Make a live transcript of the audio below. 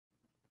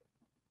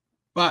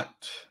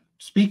But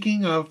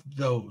speaking of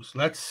those,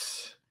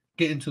 let's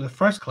get into the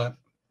first clip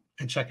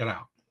and check it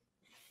out.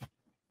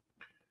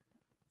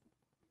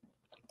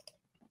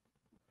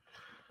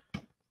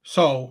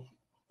 So,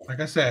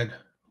 like I said,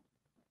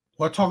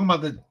 we're talking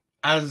about the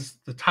as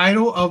the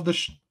title of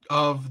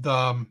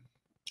the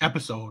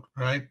episode,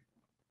 right?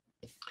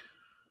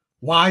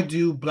 Why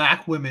do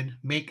black women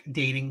make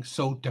dating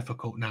so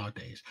difficult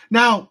nowadays?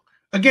 Now,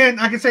 again,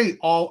 I can say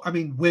all, I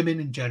mean, women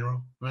in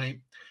general,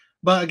 right?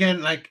 But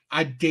again, like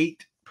I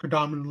date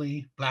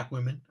predominantly black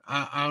women.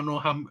 I don't know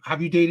how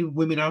have you dated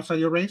women outside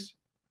your race?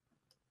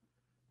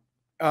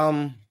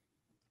 Um,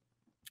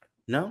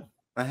 no,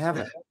 I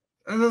haven't.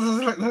 That's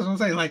what I'm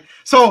saying. Like,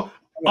 so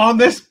on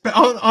this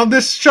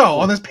show,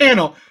 on this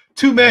panel,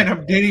 two men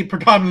have dated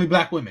predominantly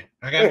black women.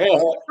 Okay,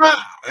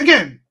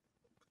 again,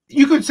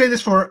 you could say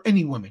this for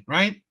any woman,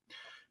 right?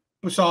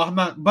 So I'm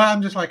not, but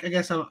I'm just like, I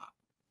guess I'm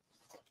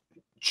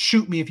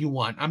shoot me if you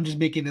want. I'm just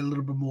making it a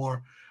little bit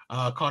more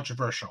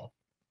controversial.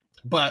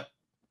 But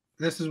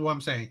this is what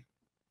I'm saying.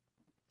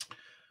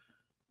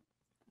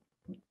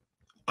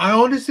 I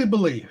honestly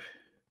believe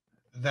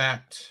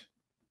that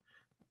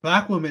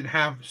black women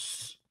have.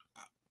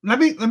 Let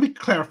me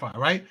clarify,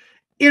 right?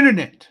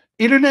 Internet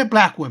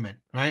black women,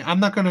 right? I'm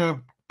not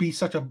gonna be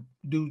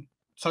do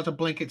such a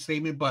blanket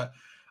statement, but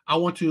I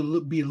want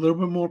to be a little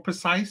bit more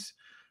precise,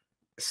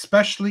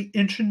 especially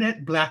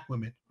internet black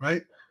women,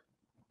 right?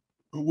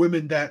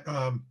 Women that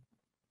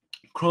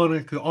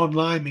chronically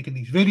online making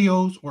these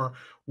videos, or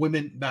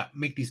women that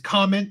make these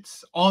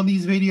comments on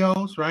these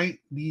videos, right?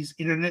 These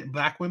internet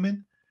black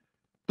women,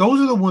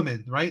 those are the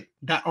women, right,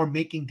 that are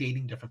making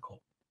dating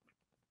difficult.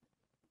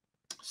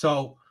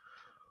 So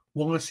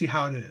we're gonna see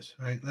how it is,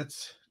 right?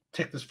 Let's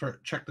check this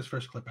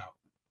first clip out.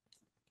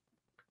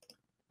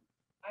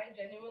 I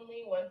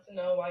genuinely want to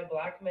know why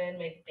black men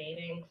make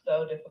dating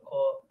so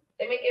difficult.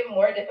 They make it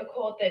more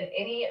difficult than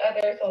any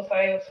other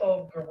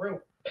societal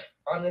group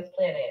on this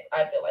planet,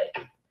 I feel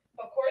like.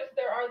 Of course,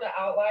 there are the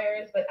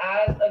outliers, but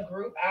as a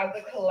group, as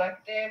a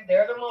collective,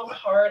 they're the most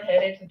hard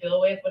headed to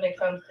deal with when it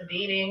comes to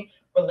dating,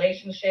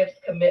 relationships,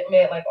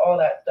 commitment, like all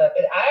that stuff.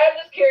 And I'm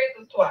just curious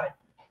as to why.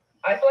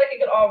 I feel like it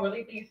could all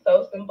really be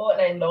so simple,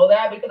 and I know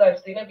that because I've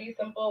seen it be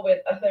simple with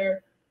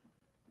other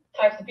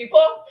types of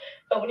people.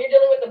 But when you're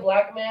dealing with a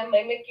black man,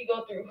 they make you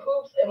go through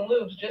hoops and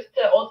loops just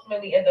to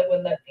ultimately end up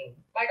with nothing.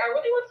 Like, I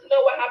really want to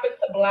know what happens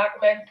to black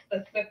men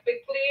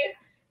specifically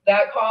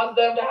that caused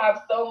them to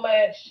have so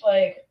much,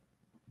 like,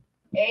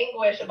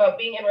 anguish about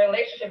being in a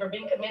relationship or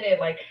being committed.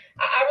 Like,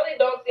 I really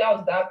don't see how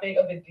it's that big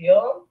of a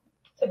deal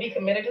to be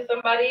committed to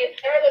somebody.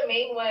 They're the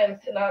main ones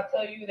to not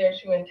tell you their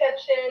true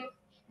intentions.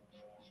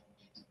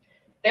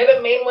 They're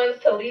the main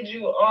ones to lead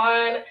you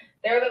on.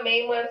 They're the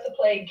main ones to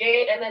play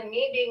game. And then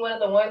me being one of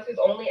the ones who's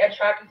only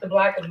attracted to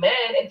black men,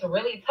 it's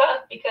really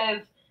tough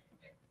because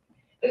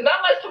there's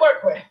not much to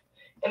work with.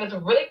 And it's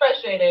really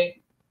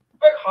frustrating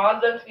for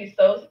cause them to be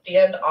so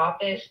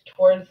standoffish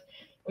towards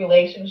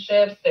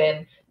relationships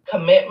and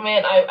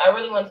commitment. I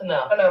really want to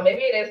know. I don't know,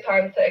 maybe it is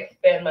time to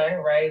expand my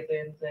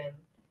horizons and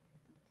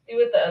see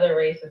what the other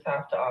races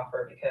have to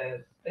offer because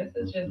this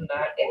is just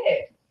not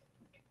it.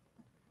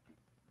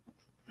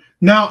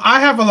 Now I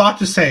have a lot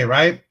to say,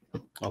 right?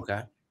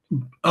 Okay.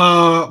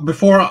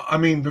 Before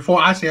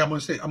I say, I'm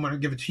gonna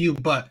give it to you,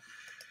 but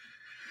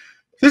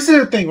this is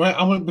the thing, right?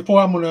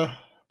 Before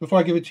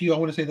I give it to you, I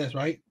want to say this,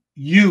 right?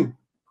 You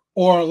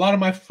or a lot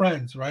of my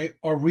friends, right,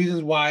 are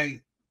reasons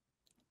why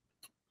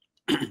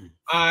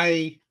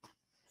I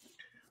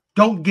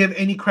don't give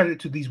any credit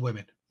to these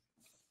women.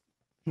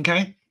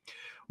 Okay,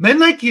 men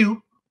like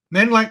you,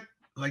 men like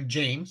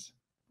James,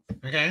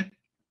 okay,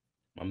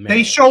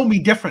 they show me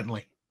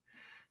differently.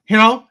 You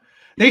know,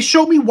 they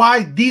show me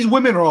why these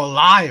women are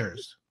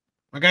liars.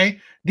 Okay,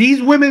 these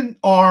women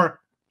are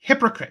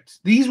hypocrites.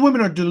 These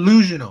women are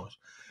delusional.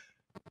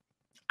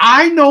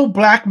 I know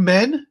black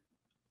men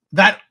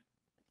that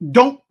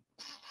don't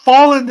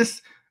fall in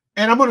this,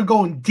 and I'm going to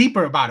go in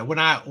deeper about it when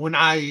I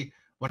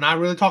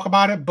really talk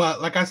about it. But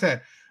like I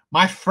said,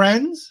 my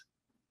friends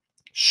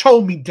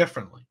show me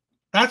differently.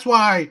 That's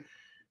why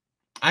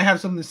I have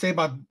something to say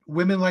about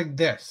women like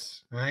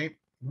this, right?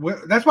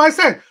 That's why I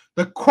said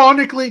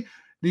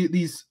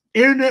these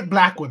internet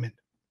black women.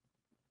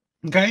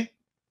 Okay,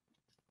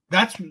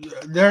 this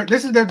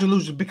is their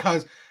delusion,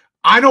 because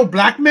I know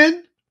black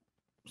men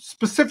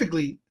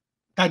specifically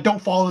that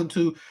don't fall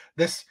into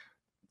this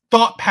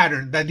thought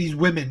pattern that these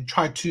women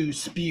try to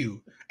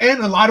spew, and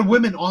a lot of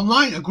women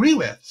online agree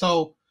with.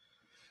 So,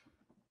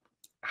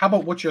 how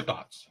about what's your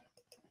thoughts?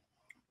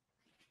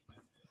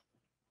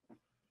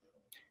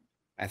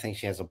 I think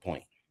she has a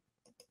point.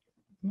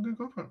 Okay,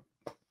 go for it.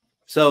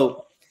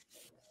 So,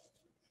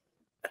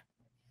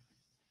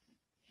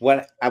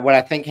 what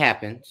I think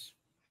happens,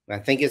 what I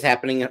think is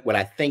happening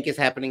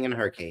in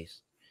her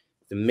case,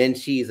 the men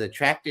she's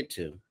attracted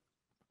to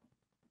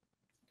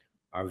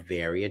are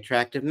very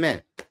attractive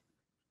men.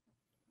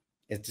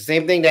 It's the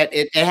same thing that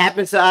it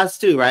happens to us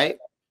too, right?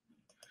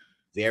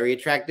 Very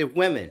attractive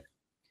women.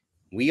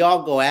 We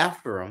all go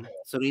after them,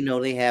 so they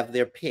know they have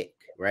their pick,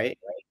 right?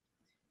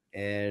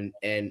 and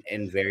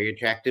very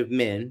attractive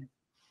men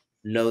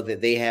know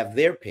that they have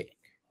their pick.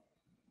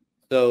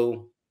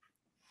 So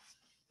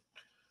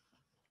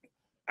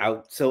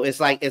it's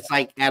like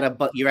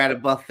you're at a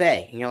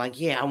buffet and you're like,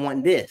 yeah, I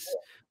want this,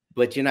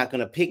 but you're not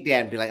gonna pick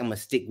that and be like, I'm gonna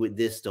stick with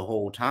this the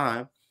whole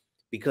time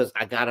because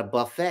I got a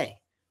buffet.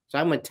 So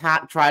I'm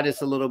gonna try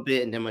this a little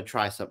bit and then I'm gonna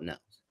try something else.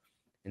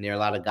 And there are a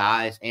lot of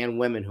guys and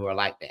women who are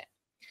like that.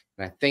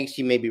 And I think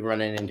she may be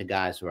running into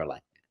guys who are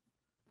like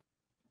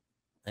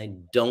that. I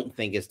don't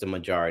think it's the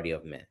majority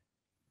of men.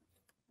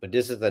 But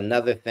this is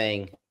another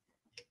thing.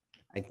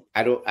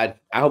 I hope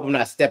I'm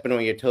not stepping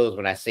on your toes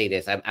when I say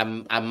this.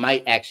 I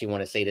might actually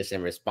want to say this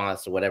in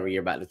response to whatever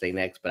you're about to say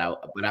next, but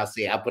I'll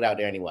put out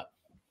there anyway.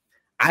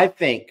 I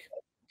think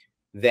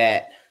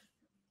that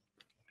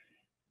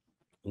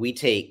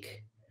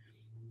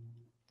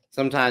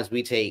sometimes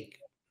we take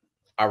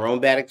our own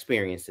bad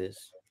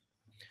experiences,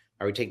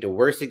 or we take the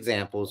worst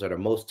examples or the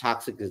most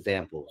toxic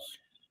examples,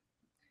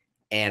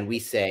 and we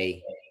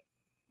say,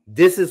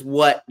 this is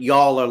what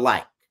y'all are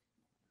like.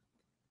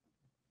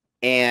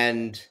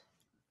 And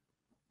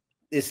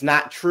it's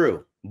not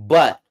true,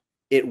 but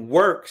it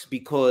works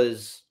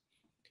because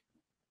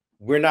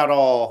we're not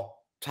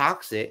all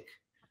toxic,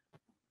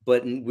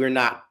 but we're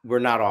not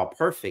all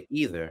perfect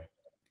either.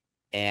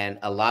 And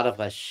a lot of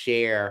us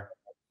may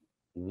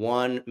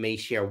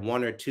share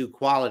one or two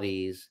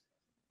qualities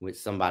with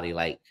somebody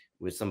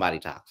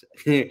toxic,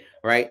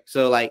 right?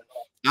 So like,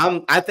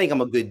 I think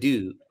I'm a good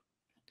dude,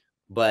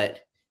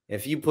 but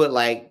if you put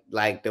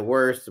like the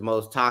worst, the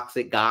most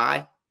toxic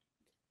guy,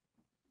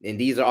 and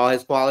these are all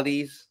his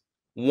qualities,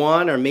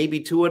 one or maybe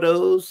two of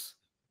those,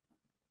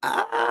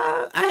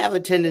 I have a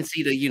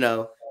tendency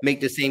to,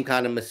 make the same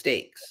kind of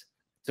mistakes.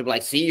 So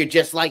like, see, you're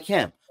just like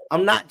him.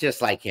 I'm not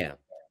just like him,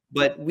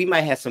 but we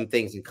might have some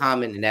things in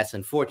common, and that's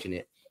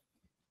unfortunate.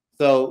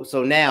 So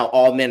now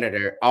all men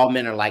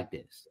are like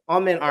this. All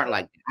men aren't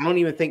like that. I don't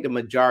even think the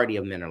majority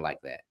of men are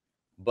like that.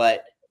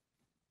 But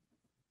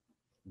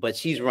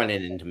she's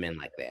running into men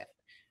like that.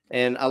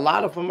 And a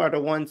lot of them are the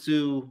ones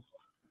who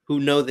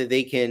know that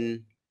they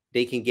can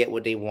get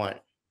what they want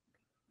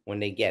when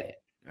they get it.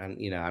 And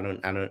I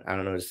don't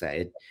know to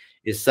say.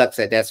 It sucks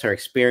that that's her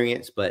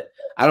experience, but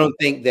I don't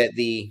think that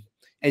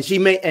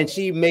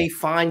she may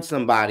find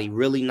somebody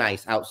really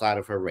nice outside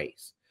of her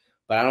race.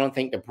 But I don't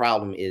think the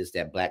problem is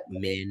that Black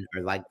men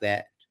are like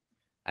that.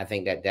 I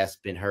think that that's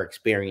been her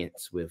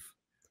experience with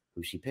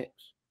who she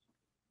picks.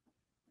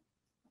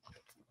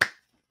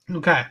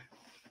 Okay.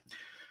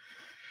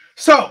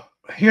 So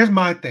here's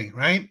my thing,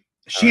 right?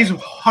 She's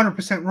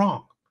 100%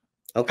 wrong.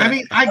 Okay. I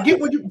mean, I get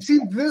what you see.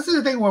 This is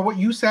the thing where what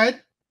you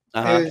said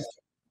is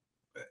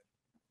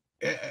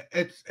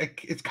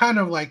it's kind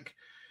of like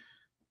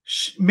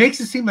makes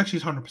it seem like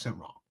she's 100%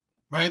 wrong,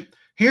 right?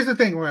 Here's the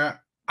thing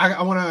where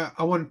I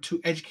want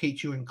to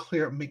educate you and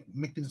make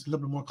things a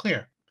little bit more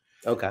clear.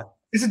 Okay.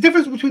 It's a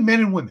difference between men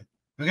and women.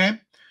 Okay.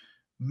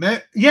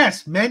 Men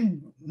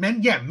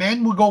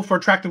will go for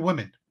attractive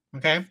women.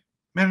 Okay.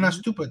 Men are not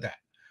stupid at that.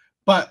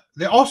 But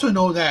they also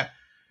know that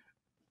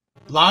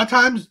a lot of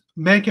times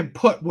men can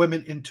put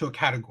women into a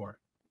category.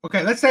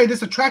 Okay, let's say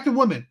this attractive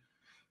woman,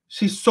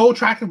 she's so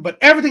attractive, but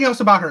everything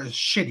else about her is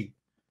shitty.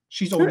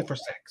 She's only for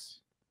sex.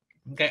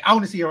 Okay, I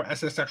want to see her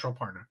as a sexual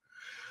partner.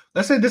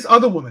 Let's say this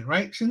other woman,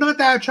 right? She's not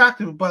that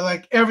attractive, but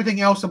like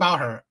everything else about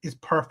her is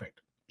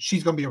perfect.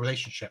 She's going to be a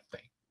relationship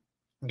thing.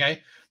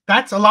 Okay,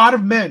 that's a lot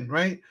of men,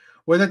 right?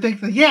 Where they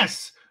think that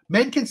yes,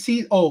 men can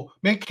see,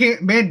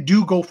 men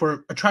do go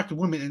for attractive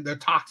women and they're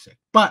toxic,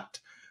 but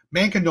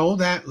men can know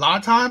that a lot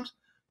of times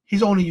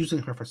he's only using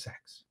her for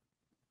sex.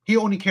 He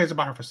only cares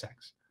about her for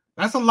sex.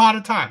 That's a lot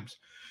of times.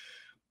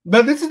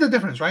 But this is the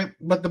difference, right?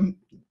 But the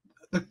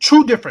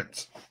true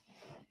difference,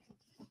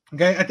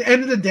 okay, at the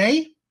end of the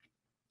day,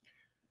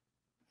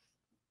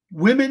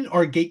 women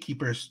are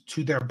gatekeepers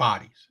to their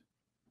bodies.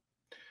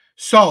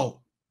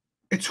 So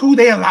it's who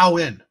they allow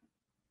in.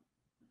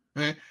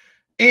 Okay?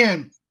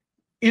 And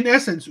in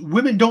essence,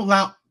 women don't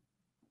allow,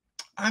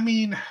 I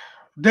mean,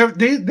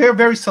 they're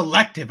very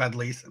selective, at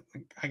least.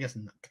 I guess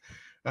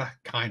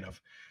kind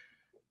of.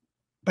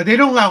 But they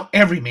don't allow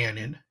every man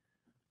in.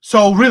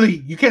 So really,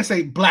 you can't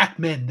say black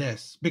men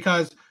this,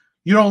 because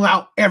you don't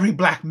allow every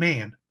black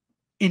man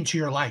into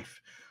your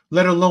life,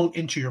 let alone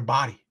into your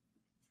body.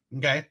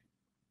 Okay?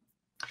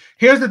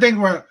 Here's the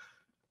thing where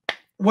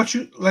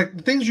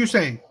the things you're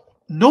saying,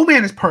 no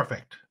man is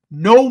perfect.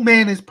 No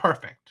man is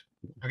perfect.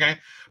 Okay?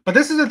 But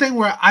this is the thing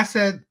where I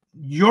said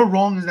you're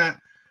wrong, is that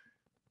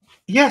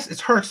yes,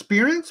 it's her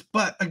experience,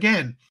 but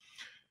again,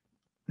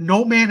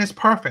 no man is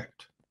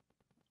perfect.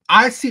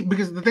 I see,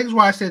 because the things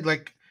where I said,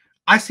 like,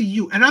 I see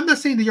you, and I'm not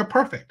saying that you're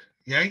perfect.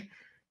 Okay?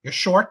 You're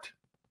short.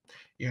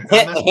 I'm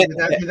not saying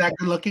that you're that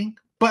good looking.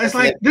 But it's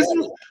like this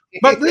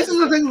is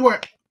the thing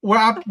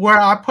where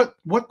I put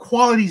what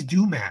qualities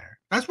do matter.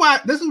 That's why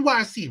this is what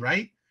I see,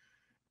 right?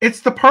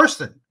 It's the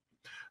person,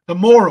 the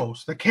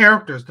morals, the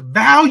characters, the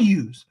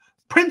values,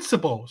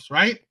 principles,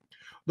 right?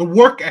 The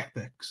work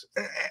ethics,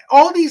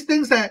 all these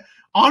things that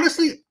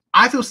honestly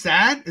I feel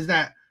sad is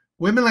that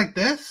women like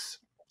this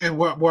and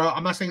where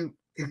I'm not saying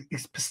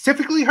it's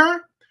specifically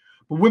her,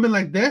 but women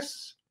like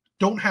this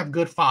don't have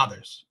good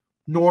fathers,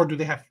 nor do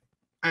they have.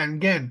 And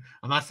again,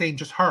 I'm not saying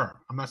just her.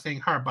 I'm not saying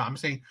her, but I'm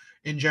saying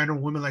in general,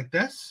 women like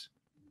this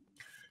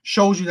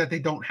shows you that they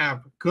don't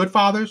have good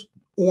fathers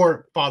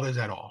or fathers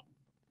at all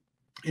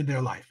in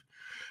their life.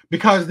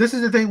 Because this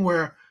is the thing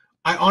where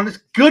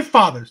good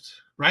fathers,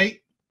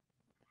 right?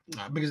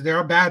 Because there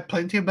are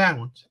plenty of bad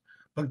ones,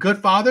 but good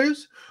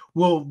fathers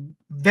will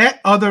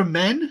vet other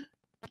men,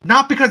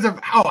 not because of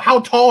how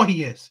tall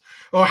he is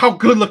or how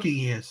good looking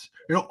he is,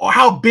 or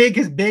how big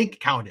his bank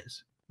account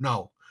is.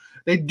 No,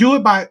 they do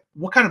it by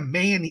what kind of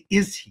man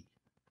is he.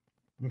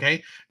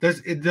 Okay,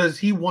 does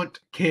he want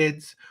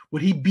kids?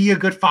 Would he be a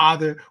good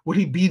father? Would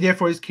he be there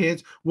for his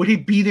kids? Would he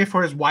be there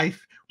for his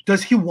wife?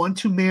 Does he want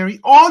to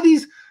marry? All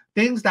these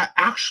things that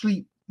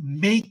actually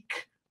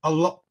make a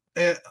long-term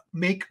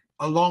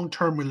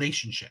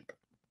relationship.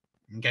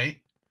 Okay,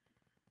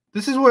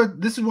 this is what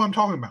I'm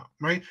talking about,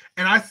 right?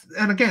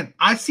 And again,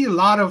 I see a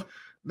lot of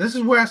this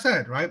is where I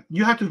said, right?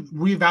 You have to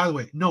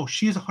reevaluate. No,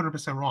 she is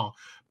 100% wrong,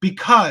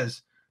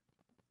 because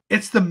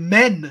it's the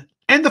men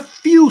and the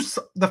few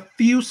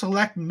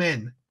select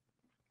men,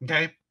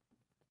 okay,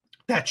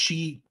 that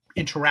she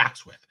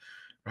interacts with,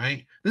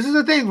 right? This is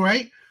the thing,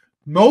 right?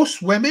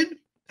 Most women,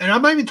 and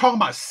I'm not even talking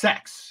about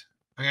sex,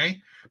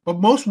 okay, but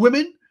most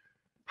women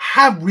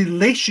have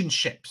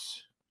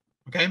relationships,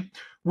 okay,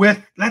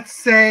 with, let's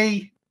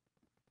say,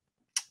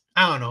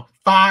 I don't know,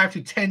 5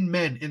 to 10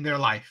 men in their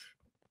life,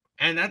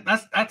 and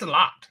that's a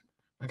lot,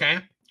 okay.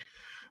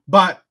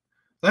 But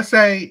let's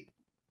say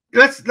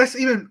let's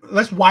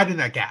widen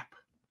that gap.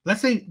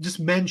 Let's say just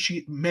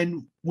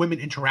women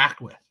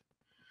interact with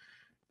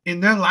in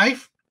their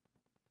life.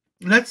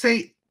 Let's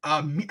say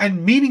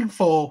and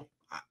meaningful,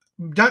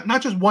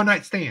 not just one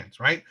night stands,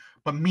 right?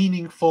 But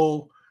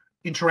meaningful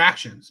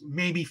interactions.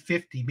 Maybe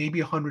 50,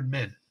 maybe 100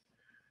 men.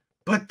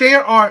 But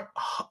there are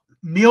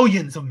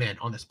millions of men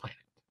on this planet.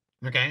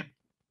 Okay.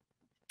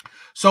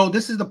 So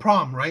this is the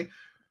problem, right?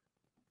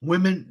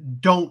 Women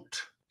don't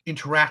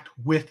interact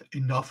with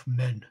enough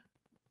men.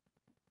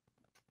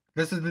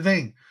 This is the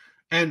thing.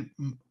 And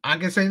I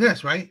can say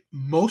this, right?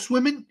 Most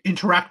women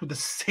interact with the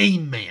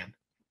same man.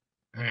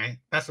 All right.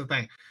 That's the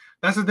thing.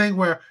 That's the thing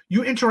where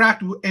you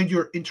interact and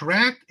you're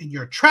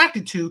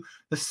attracted to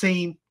the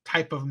same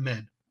type of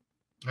men.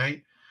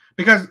 Right?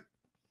 Because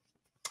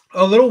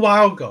a little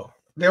while ago,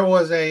 there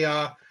was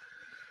a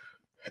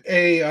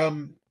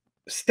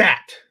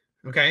stat,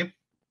 okay?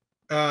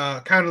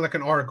 Kind of like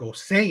an article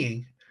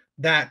saying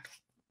that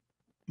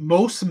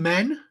most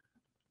men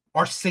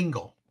are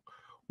single,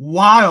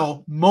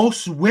 while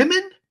most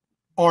women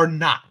are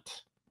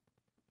not.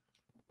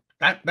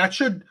 That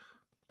should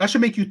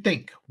make you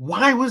think.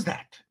 Why was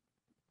that?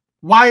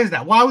 Why is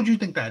that? Why would you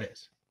think that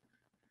is?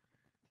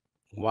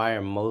 Why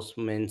are most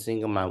men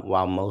single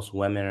while most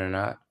women are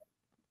not?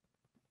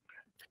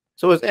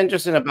 So what's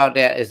interesting about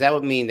that is that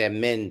would mean that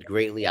men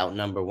greatly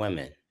outnumber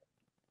women.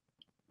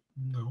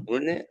 No.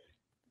 Wouldn't it?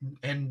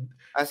 And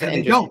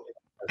they don't.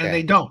 Okay. And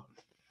they don't.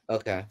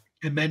 Okay.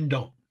 And men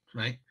don't,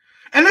 right?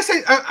 And let's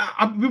say,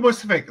 I'll be more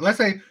specific. Let's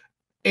say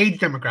age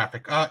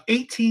demographic,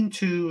 18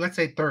 to, let's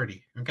say,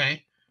 30,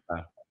 okay?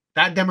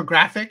 That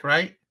demographic,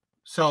 right?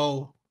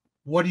 So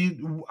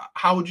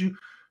how would you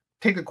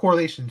take a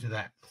correlation to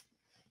that?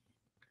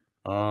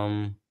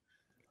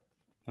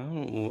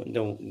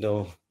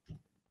 The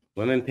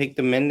women pick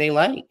the men they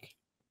like.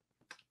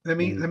 Let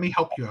me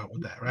help you out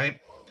with that, right?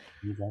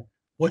 Okay.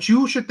 What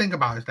you should think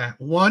about is that,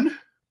 one,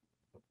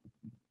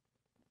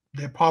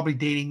 they're probably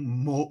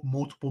dating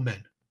multiple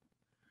men.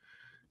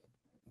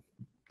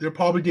 They're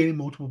probably dating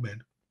multiple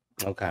men.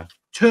 Okay.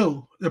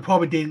 2, they're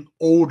probably dating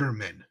older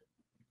men.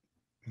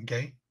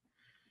 Okay.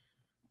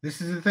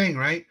 This is the thing,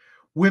 right?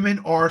 Women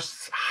are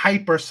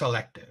hyper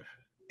selective,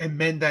 and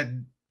men that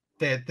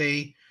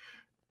they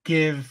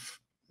give,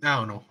 I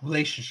don't know,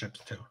 relationships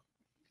to.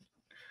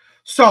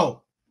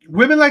 So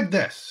women like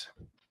this,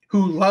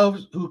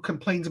 who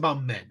complains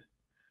about men,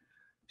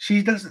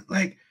 she doesn't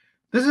like.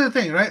 This is the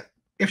thing, right?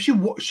 If she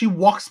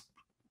walks,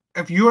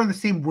 if you're in the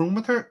same room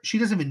with her, she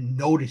doesn't even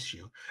notice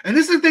you. And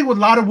this is the thing with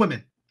a lot of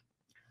women.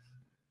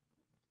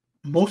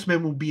 Most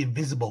men will be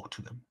invisible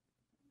to them.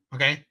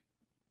 Okay?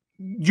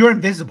 You're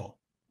invisible.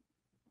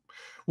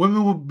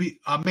 Women will be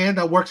a man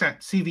that works at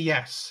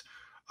CVS,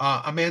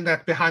 a man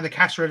that's behind the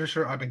cash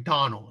register at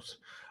McDonald's,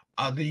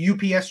 the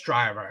UPS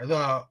driver,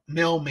 the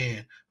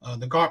mailman,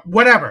 the guard,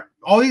 whatever.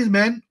 All these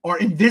men are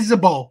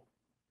invisible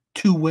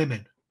to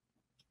women.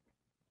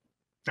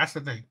 That's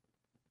the thing.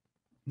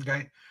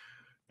 Okay?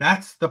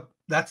 That's the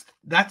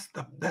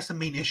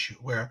main issue,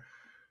 where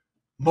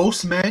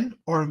most men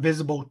are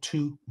invisible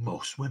to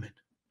most women.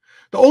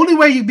 The only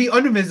way you'd be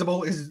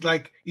uninvisible is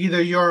like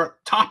either you're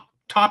top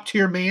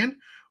tier man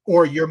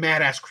or you're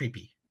mad ass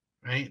creepy,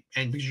 right?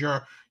 And because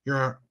you're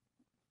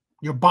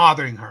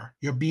bothering her,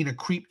 you're being a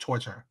creep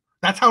towards her.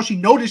 That's how she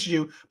noticed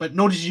you, but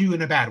noticed you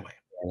in a bad way.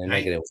 In a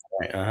negative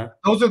way.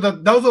 Those are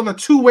the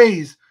 2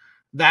 ways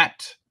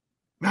that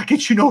that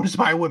gets you noticed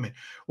by women.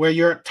 Where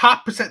you're a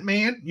top percent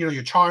man, you know,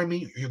 you're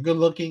charming, you're good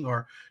looking,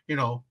 or you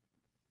know,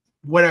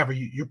 whatever,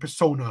 your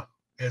persona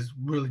is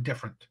really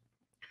different,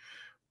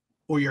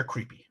 or you're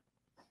creepy.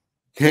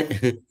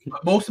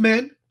 Most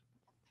men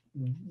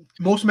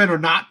are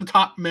not the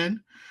top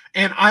men,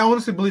 and I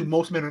honestly believe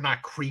most men are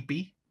not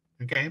creepy.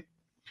 Okay,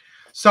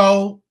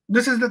 so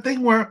this is the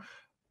thing where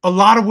a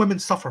lot of women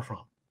suffer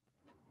from.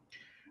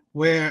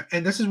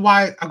 And this is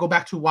why I go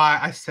back to why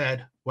I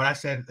said what I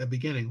said at the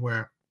beginning,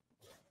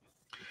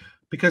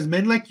 because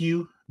men like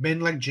you,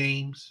 men like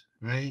James,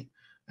 right,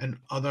 and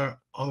other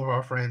of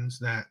our friends,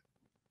 that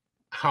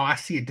how I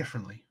see it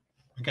differently.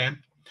 Okay,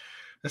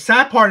 the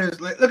sad part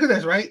is, like, look at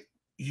this, right?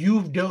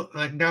 You've dealt,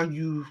 like, now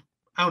you,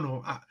 I don't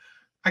know,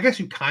 I guess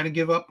you kind of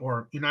give up,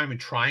 or you're not even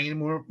trying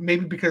anymore.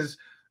 Maybe because,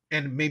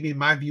 and maybe in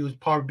my view, is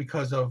probably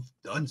because of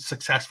the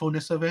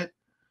unsuccessfulness of it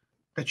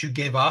that you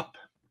gave up.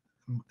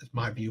 It's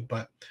my view,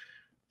 but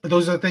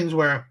those are the things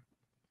where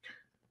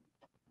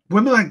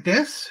women like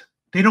this,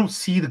 they don't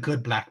see the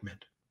good black men.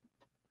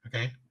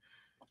 Okay,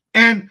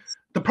 and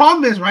the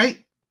problem is,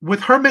 right, with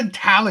her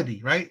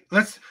mentality, right?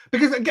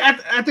 Because at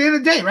the end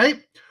of the day,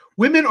 right,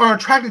 women are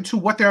attracted to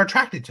what they're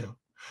attracted to.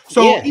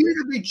 So even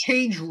if they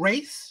change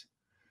race,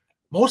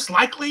 most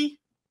likely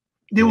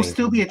they will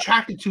still be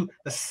attracted to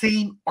the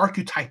same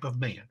archetype of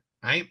man,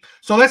 right?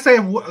 So let's say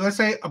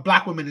a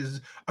black woman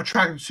is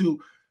attracted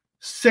to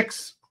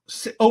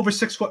over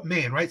 6 foot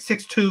man, right?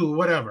 6'2",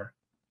 whatever.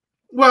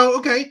 Well,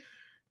 okay,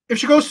 if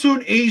she goes to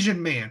an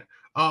Asian man,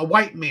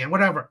 white man,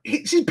 whatever,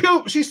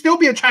 she'd still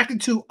be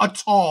attracted to a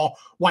tall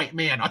white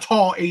man, a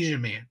tall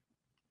Asian man.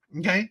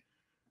 Okay,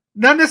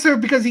 not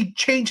necessarily because he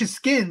changed his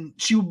skin,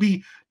 she would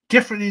be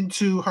different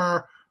into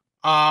her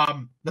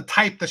the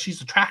type that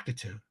she's attracted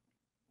to.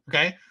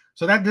 Okay,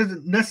 so that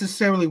doesn't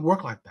necessarily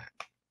work like that.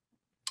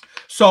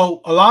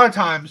 So a lot of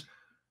times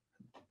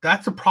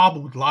that's a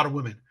problem with a lot of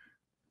women.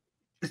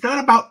 It's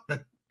not about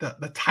the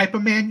type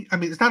of man. I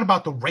mean, it's not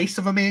about the race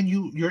of a man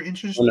you're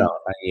interested in. No,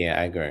 yeah,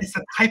 I agree. It's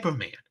the type of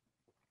man.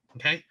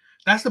 Okay,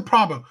 that's the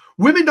problem.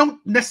 Women don't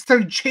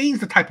necessarily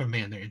change the type of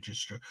man they're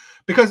interested in,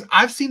 because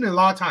I've seen it a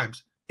lot of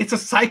times. It's a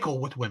cycle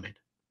with women.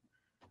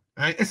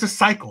 Right? It's a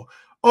cycle.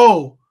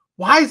 Oh,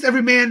 why is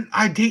every man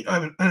I date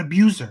an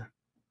abuser?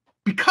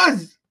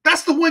 Because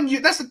that's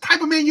the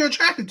type of man you're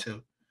attracted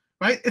to,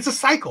 right? It's a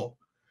cycle.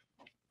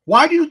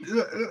 Why do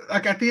you,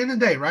 like, at the end of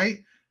the day,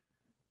 right?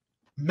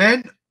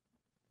 Men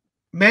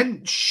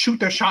shoot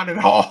their shot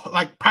at all,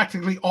 like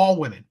practically all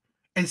women,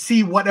 and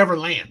see whatever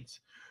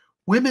lands.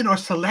 Women are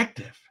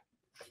selective,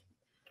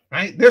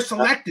 right? They're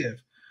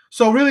selective.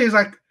 So really, it's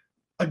like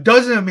a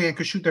dozen of men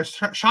could shoot their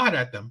shot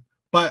at them,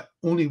 but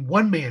only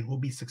one man will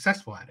be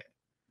successful at it.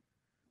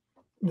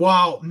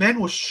 While men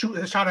will shoot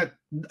a shot at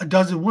a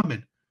dozen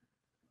women,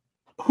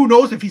 who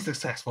knows if he's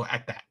successful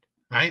at that,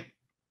 right?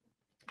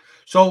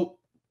 So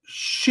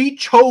she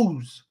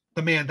chose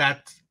the man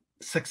that's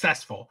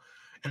successful,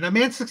 and the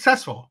man's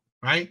successful,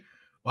 right?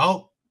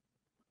 Well,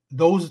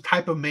 those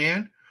type of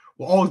man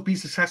will always be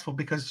successful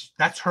because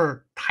that's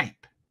her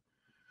type,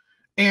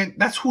 and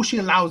that's who she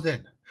allows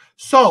in.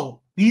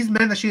 So these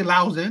men that she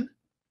allows in,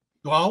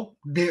 well,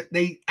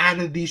 they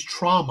added these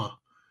trauma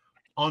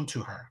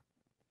onto her,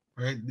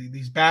 right?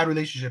 These bad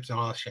relationships and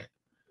all that shit.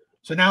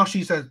 So now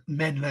she says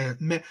men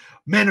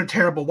are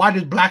terrible. Why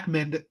did black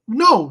men?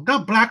 No,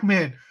 not black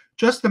men.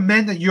 Just the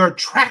men that you're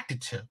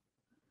attracted to,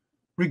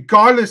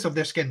 regardless of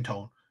their skin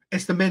tone.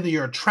 It's the men that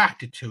you're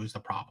attracted to is the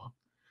problem.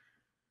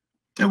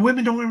 And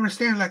women don't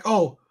understand, like,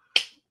 oh,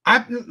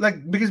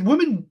 because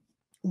women,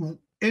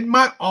 in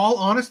my all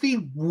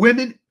honesty,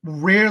 women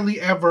rarely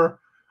ever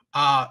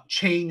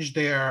change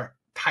their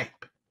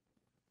type.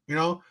 You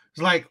know,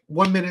 it's like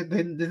 1 minute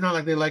they're not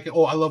like they like it.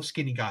 Oh, I love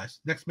skinny guys.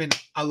 Next minute,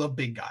 I love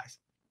big guys.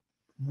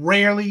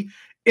 Rarely,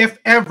 if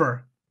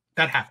ever,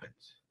 that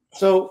happens.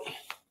 So,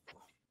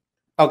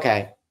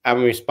 okay, I'm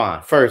gonna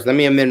respond. First, let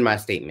me amend my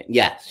statement.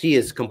 Yes, she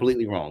is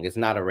completely wrong. It's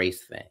not a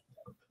race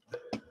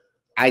thing.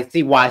 I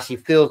see why she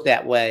feels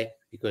that way,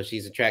 because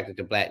she's attracted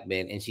to black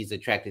men, and she's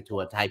attracted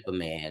to a type of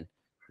man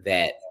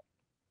that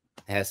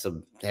has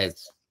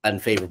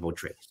unfavorable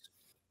traits.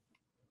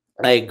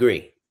 I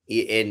agree.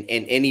 In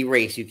any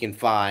race, you can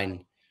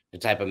find the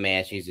type of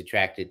man she's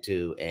attracted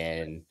to,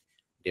 and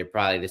they're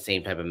probably the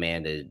same type of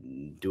man to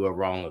do a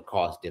wrong or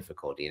cause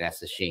difficulty, and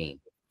that's a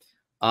shame.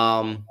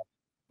 I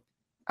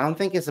don't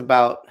think it's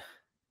about,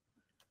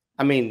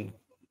 I mean,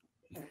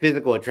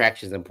 physical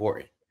attraction is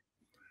important.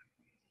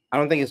 I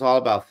don't think it's all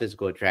about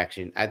physical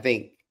attraction. I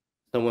think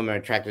some women are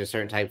attracted to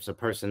certain types of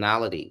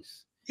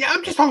personalities. Yeah,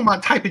 I'm just talking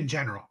about type in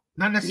general,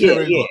 not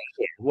necessarily. Yeah.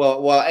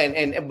 Well,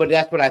 but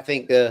that's what I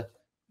think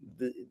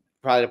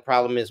probably the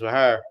problem is with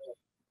her,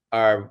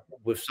 or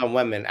with some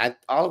women.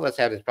 All of us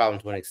have this problem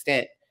to an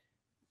extent.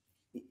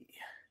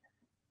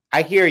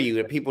 I hear you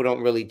that people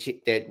don't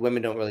really that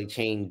women don't really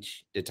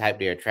change the type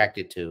they're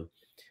attracted to.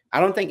 I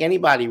don't think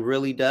anybody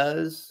really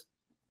does.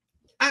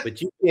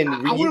 But you can.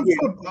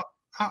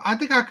 I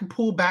think I can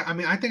pull back. I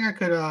mean, I think I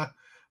could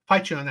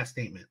fight you on that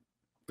statement.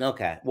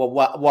 Okay. Well,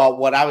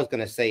 what I was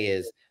going to say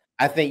is,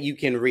 I think you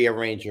can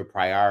rearrange your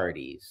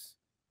priorities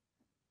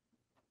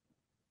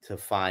to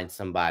find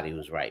somebody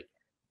who's right.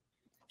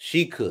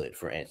 She could,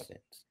 for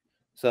instance.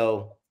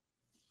 So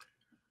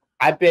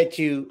I bet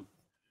you,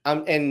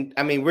 and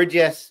I mean, we're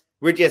just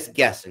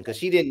guessing because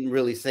she didn't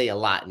really say a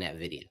lot in that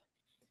video,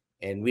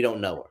 and we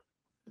don't know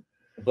her.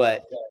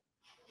 But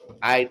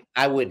I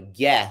would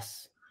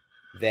guess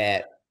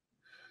that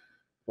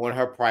on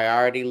her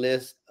priority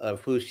list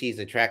of who she's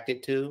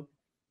attracted to,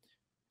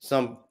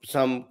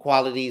 some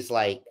qualities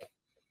like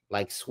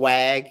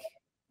swag,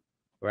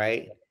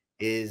 right,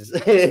 is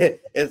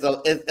is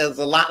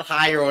a lot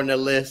higher on the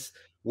list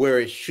where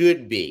it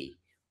should be.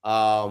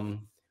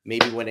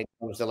 Maybe when it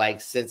comes to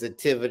like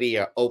sensitivity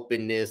or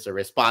openness or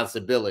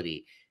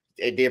responsibility,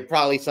 there's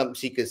probably something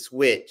she could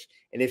switch.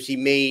 And if she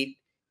made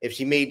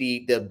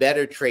the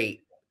better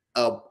trait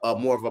of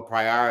more of a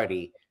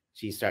priority,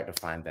 she'd start to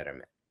find better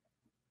men.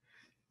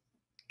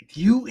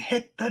 You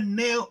hit the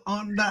nail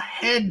on the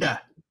head.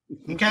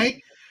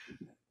 Okay?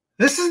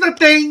 This is the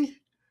thing.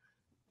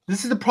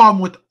 This is the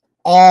problem with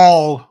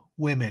all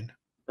women.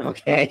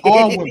 Okay.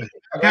 All women.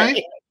 Okay?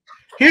 Right.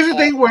 Here's the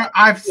thing where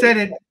I've said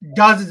it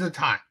dozens of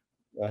times.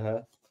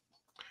 Uh-huh.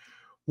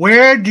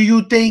 Where do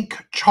you think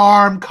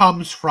charm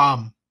comes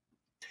from?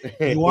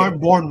 You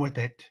aren't born with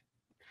it.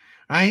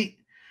 Right?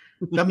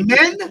 The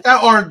men that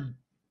are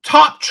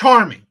top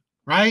charming,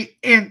 right?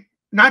 And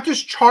not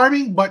just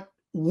charming, but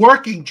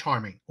working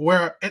charming,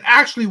 where it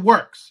actually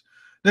works.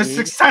 The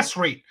success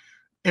rate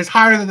is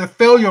higher than the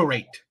failure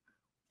rate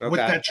with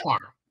that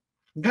charm.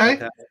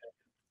 Okay?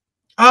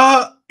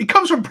 It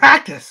comes from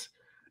practice.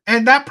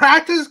 And that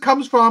practice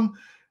comes from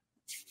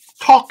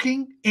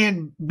talking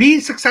and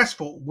being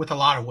successful with a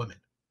lot of women.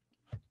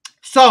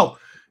 So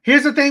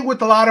here's the thing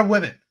with a lot of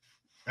women,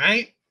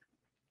 right?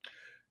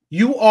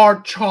 You are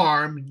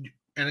charmed.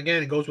 And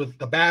again, it goes with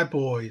the bad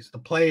boys, the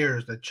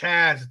players, the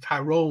Chads, the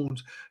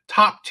Tyrones,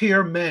 top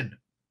tier men.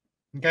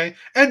 Okay.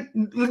 And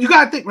you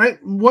got to think, right?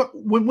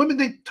 When women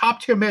think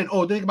top tier men,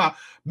 they think about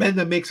men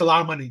that makes a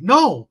lot of money.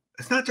 No,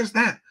 it's not just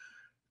that.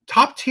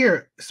 Top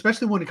tier,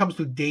 especially when it comes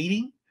to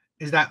dating,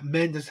 is that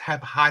men just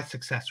have high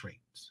success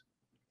rates.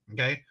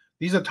 Okay.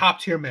 These are top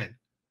tier men.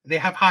 They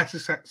have high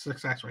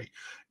success rate.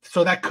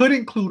 So that could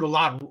include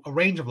a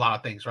range of a lot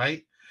of things,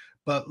 right?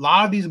 But a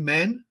lot of these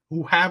men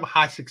who have a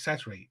high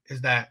success rate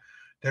is that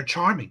they're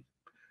charming.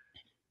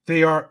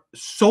 They are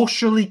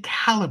socially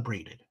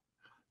calibrated.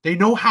 They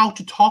know how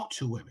to talk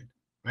to women,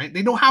 right?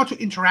 They know how to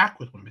interact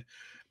with women.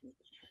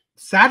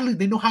 Sadly,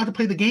 they know how to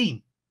play the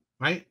game,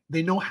 right?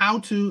 They know how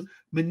to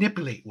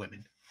manipulate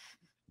women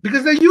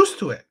because they're used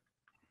to it,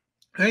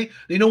 right?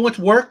 They know what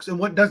works and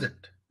what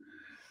doesn't.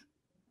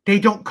 They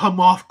don't come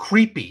off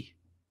creepy.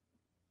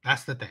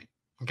 That's the thing,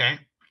 okay?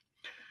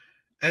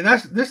 And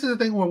this is the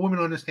thing where women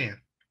understand.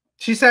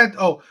 She said,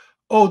 oh,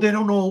 they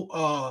don't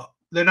know,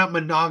 they're not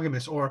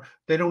monogamous, or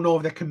they don't know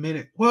if they're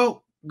committed.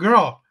 Well,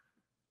 girl,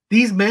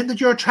 these men that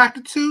you're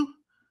attracted to,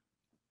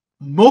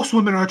 most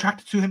women are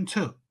attracted to him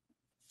too,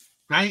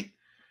 right?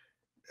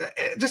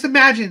 Just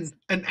imagine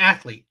an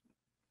athlete,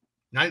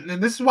 right?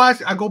 And this is why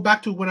I go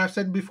back to what I've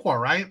said before,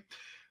 right?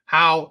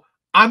 How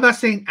I'm not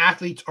saying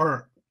athletes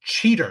are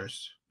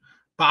cheaters,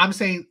 but I'm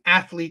saying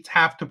athletes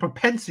have the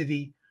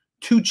propensity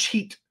to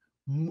cheat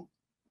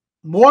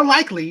more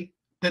likely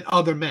than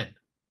other men.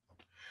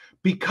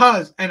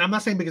 Because, and I'm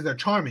not saying because they're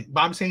charming,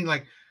 but I'm saying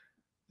like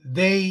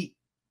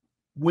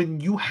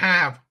when you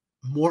have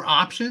more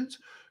options,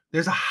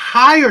 there's a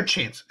higher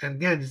chance. And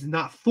again, this is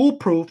not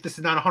foolproof. This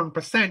is not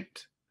 100%.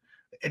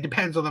 It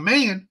depends on the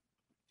man.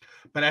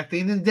 But at the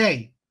end of the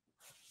day,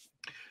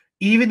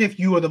 even if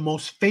you are the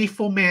most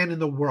faithful man in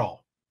the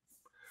world,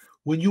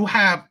 when you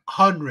have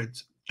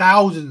hundreds,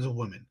 thousands of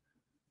women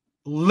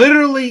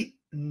literally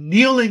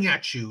kneeling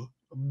at you,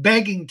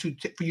 begging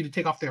for you to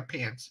take off their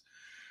pants,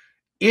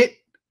 it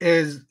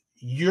is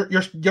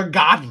you're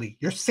godly,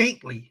 you're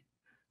saintly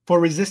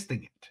for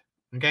resisting it.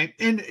 Okay,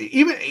 and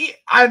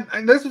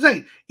and that's what I'm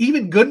saying.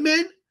 Even good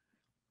men,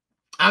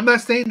 I'm not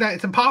saying that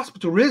it's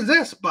impossible to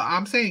resist, but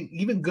I'm saying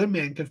even good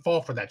men can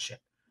fall for that shit.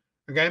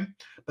 Okay,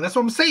 but that's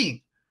what I'm saying.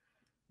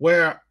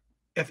 Where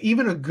if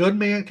even a good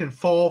man can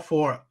fall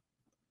for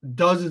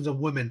dozens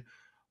of women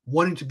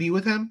wanting to be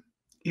with him,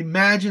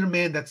 imagine a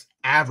man that's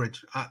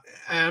average.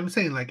 I'm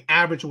saying like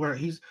average, where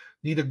he's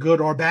neither good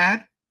or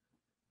bad.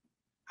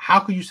 How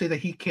could you say that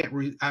he can't?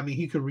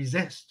 He could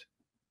resist,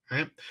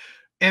 right?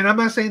 And I'm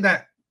not saying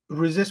that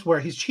resist where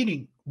he's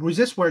cheating.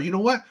 Resist where, you know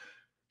what,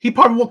 he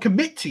probably won't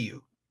commit to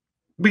you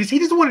because he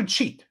doesn't want to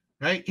cheat,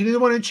 right? He doesn't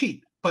want to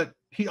cheat, but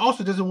he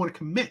also doesn't want to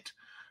commit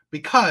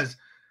because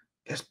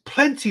there's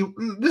plenty.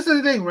 This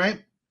is the thing,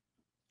 right?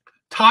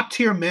 Top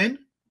tier men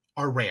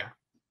are rare,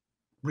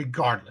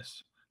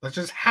 regardless. That's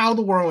just how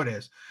the world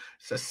is.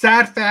 It's a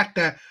sad fact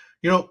that,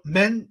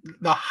 men,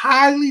 the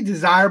highly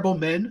desirable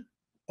men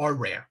are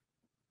rare.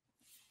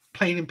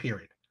 Plain and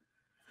period.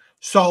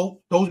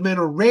 So those men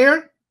are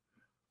rare.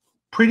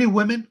 Pretty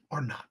women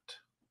are not.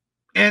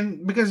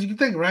 And because you can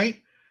think,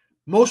 right?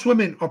 Most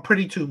women are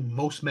pretty to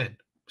most men.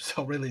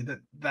 So really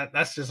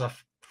that's just a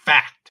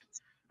fact,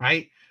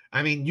 right?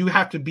 I mean, you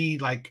have to be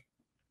like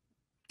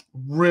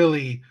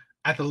really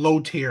at the low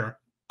tier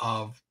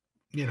of,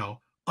 you know,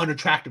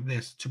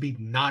 unattractiveness to be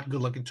not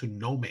good looking to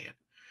no man.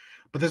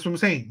 But that's what I'm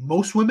saying.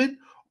 Most women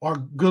are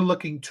good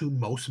looking to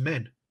most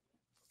men.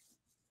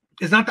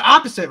 It's not the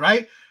opposite,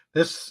 right?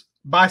 This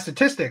by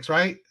statistics,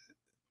 right?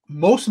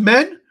 Most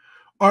men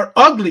are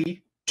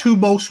ugly to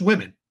most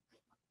women.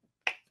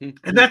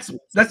 And that's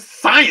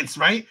science,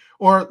 right?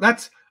 Or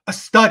that's a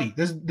study.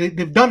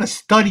 They've done a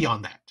study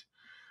on that,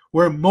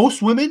 where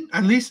most women,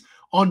 at least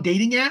on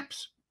dating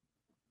apps,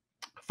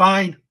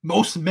 find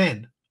most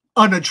men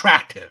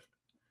unattractive,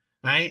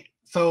 right?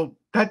 So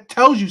that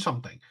tells you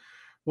something,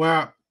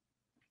 where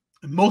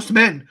most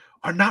men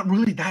are not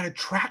really that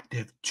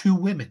attractive to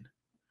women.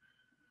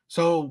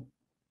 So,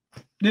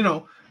 you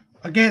know,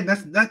 again,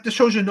 that just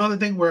shows you another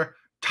thing where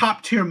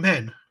top tier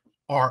men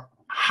are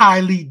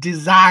highly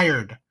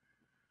desired.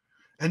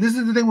 And this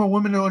is the thing where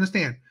women don't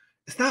understand.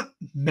 It's not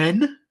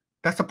men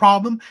that's the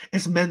problem.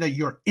 It's men that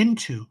you're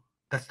into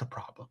that's the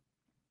problem.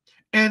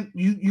 And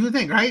you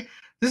think, right?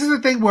 This is the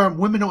thing where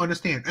women don't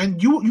understand.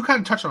 And you kind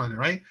of touched on it,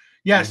 right?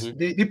 Yes,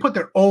 they put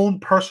their own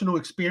personal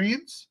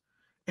experience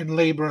and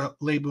label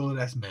it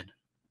as men.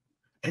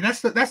 And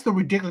that's the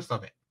ridiculous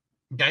of it.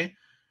 Okay?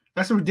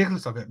 That's the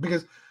ridiculous of it.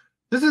 Because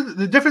this is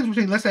the difference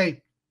between, let's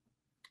say,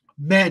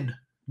 men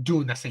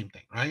doing the same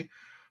thing, right?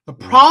 The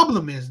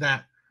problem is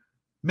that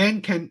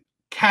men can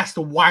cast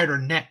a wider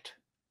net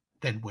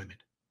than women.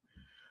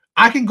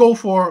 I can go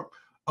for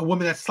a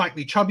woman that's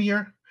slightly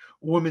chubbier,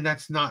 a woman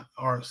that's not,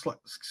 or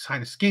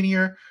kind of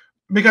skinnier,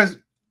 because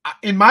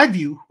in my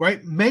view,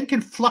 right, men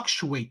can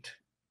fluctuate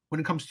when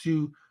it comes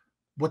to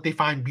what they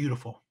find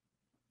beautiful,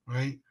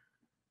 right?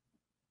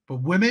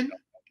 But women,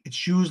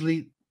 it's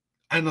usually,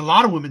 and a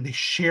lot of women, they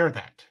share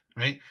that,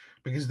 right?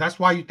 Because that's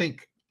why you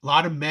think a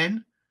lot of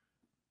men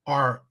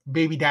are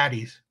baby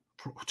daddies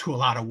to a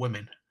lot of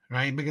women,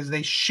 right? Because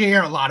they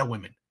share a lot of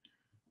women.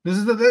 This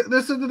is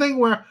the thing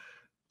where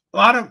a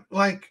lot of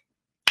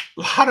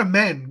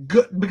men,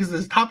 good, because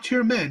the top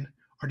tier men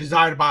are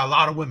desired by a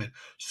lot of women.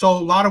 So a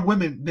lot of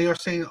women, they are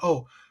saying,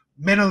 oh,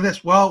 men are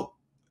this, well,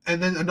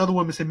 and then another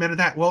woman say men are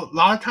that. Well, a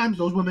lot of times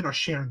those women are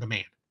sharing the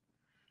man,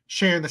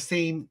 sharing the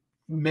same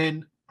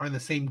men are in the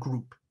same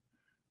group,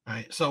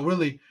 right? So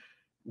really,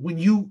 when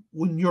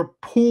your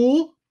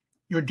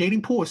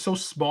dating pool is so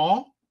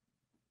small,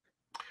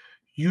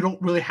 you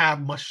don't really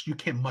have much, you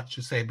can't much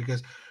to say,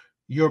 because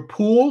your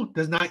pool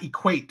does not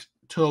equate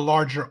to a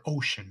larger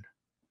ocean,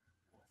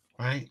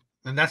 right?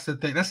 And that's the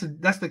thing.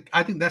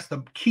 I think that's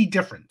the key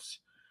difference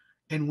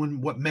in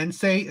what men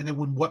say and then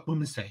what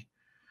women say,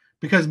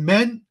 because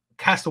men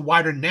cast a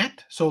wider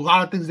net. So a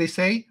lot of things they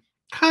say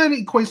kind of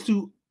equates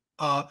to,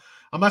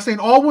 I'm not saying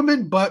all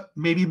women, but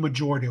maybe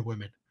majority of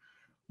women.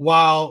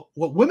 While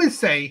what women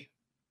say,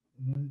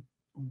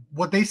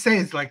 what they say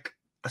is like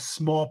a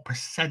small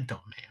percent of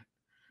man.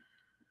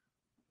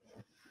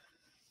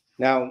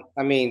 Now,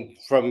 I mean,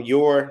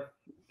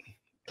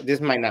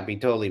 this might not be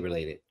totally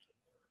related,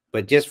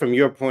 but just from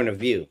your point of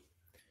view,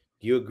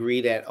 do you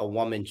agree that a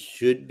woman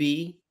should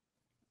be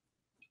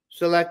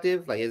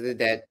selective? Like, isn't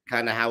that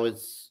kind of how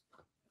it's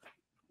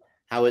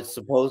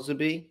supposed to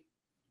be?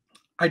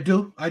 I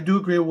do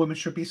agree a woman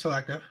should be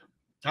selective.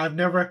 I'm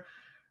not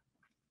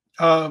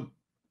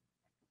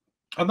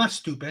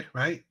stupid,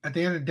 right? At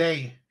the end of the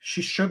day,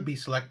 she should be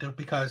selective,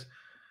 because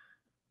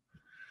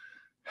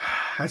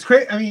that's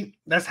great. I mean,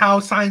 that's how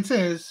science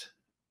is.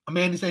 A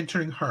man is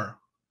entering her.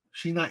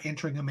 She's not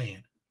entering a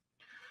man.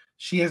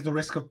 She has the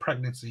risk of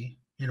pregnancy,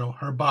 you know,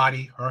 her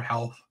body, her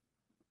health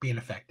being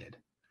affected.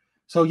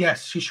 So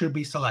yes, she should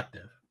be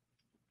selective.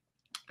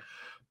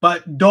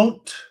 But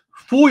don't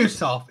fool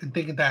yourself in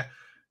thinking that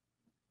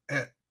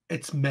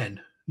it's men.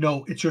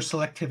 No, it's your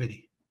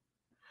selectivity.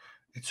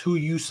 It's who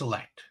you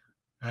select,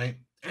 right?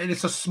 And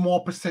it's a small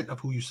percent of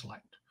who you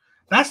select.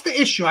 That's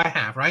the issue I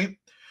have, right?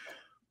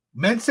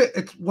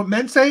 What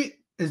men say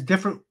is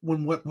different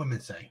than what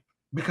women say,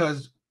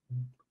 because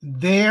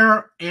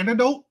their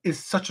antidote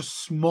is such a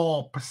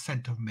small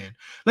percent of men.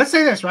 Let's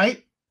say this,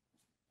 right?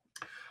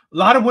 A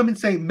lot of women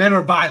say men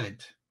are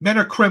violent, men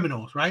are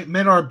criminals, right?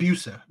 Men are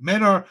abusive,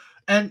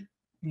 and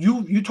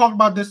you talk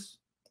about this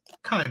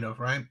kind of,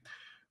 right?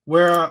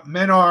 Where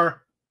men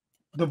are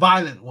the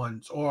violent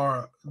ones,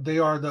 or they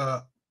are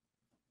the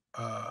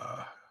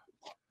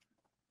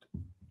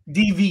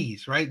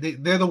DVs, right?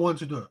 They're the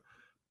ones who do it.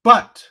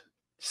 But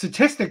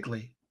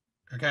statistically,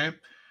 okay,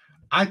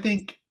 I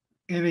think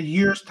in a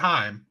year's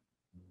time,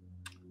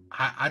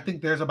 I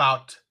think there's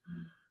about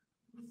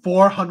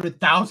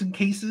 400,000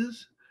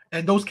 cases,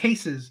 and those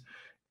cases,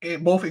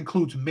 it both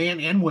includes men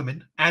and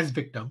women as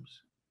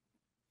victims,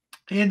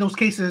 and those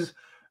cases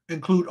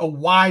include a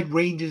wide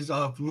ranges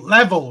of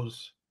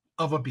levels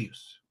of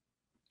abuse.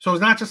 So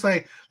it's not just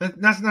like,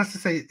 that's not to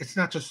say it's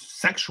not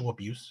just sexual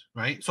abuse,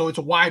 right? So it's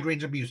a wide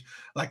range of abuse.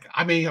 Like,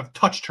 I may have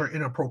touched her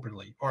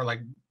inappropriately, or like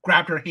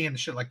grabbed her hand and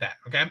shit like that,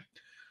 okay?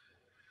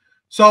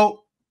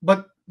 So,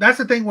 but that's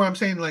the thing where I'm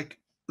saying, like,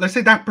 let's say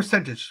that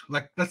percentage,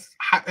 like,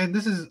 and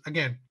this is,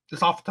 again,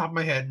 just off the top of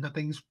my head,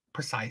 nothing's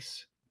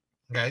precise,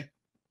 okay?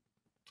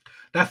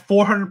 That's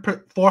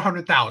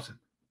 400,000.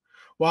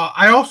 Well,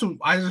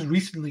 I just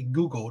recently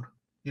Googled,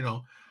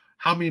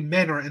 how many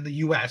men are in the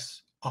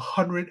U.S.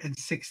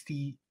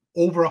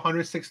 Over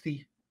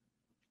 160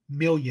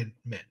 million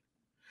men.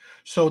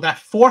 So that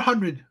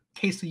 400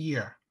 case a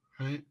year,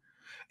 right?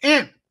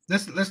 And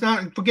let's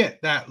not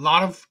forget that a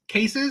lot of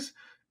cases,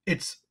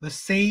 it's the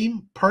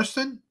same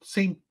person,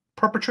 same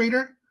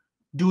perpetrator,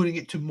 doing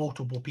it to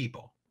multiple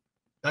people.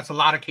 That's a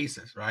lot of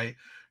cases, right?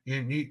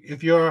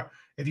 If you're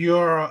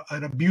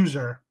an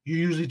abuser, you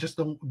usually just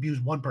don't abuse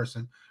one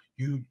person.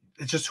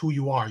 It's just who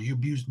you are. You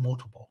abuse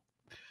multiple.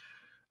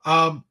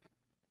 But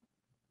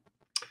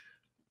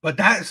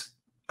that's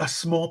a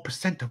small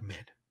percent of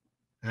men,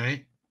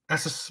 right?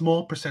 That's a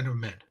small percent of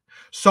men.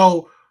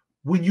 So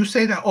when you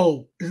say that,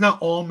 oh, it's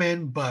not all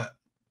men, but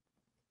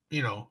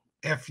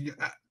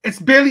it's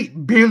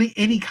barely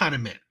any kind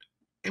of men.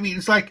 I mean,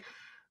 it's like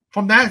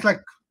from that, it's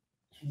like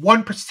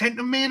 1%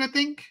 of men, I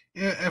think,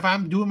 if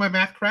I'm doing my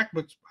math correct,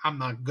 but I'm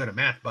not good at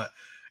math, but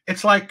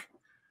it's like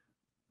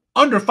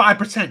under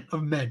 5%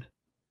 of men,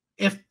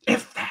 if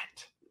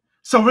that.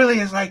 So really,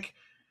 it's like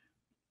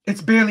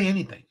it's barely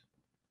anything.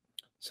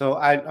 So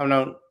I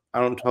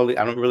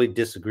don't really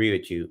disagree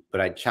with you, but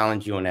I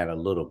challenge you on that a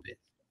little bit.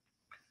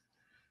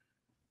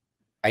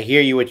 I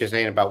hear you what you're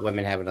saying about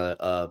women having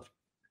a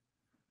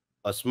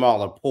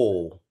smaller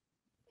pool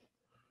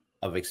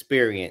of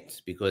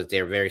experience because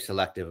they're very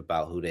selective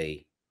about who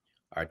they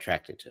are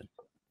attracted to.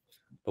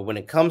 But when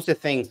it comes to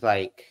things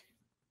like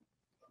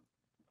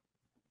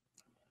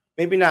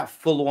maybe not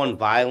full-on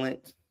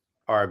violence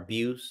or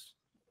abuse,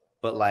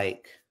 but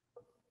like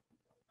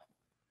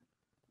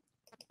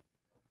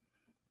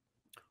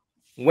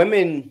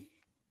women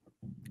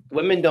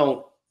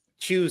don't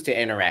choose to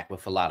interact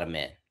with a lot of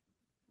men,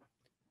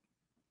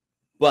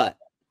 but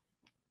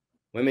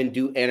women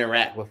do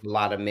interact with a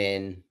lot of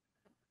men,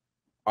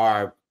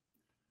 or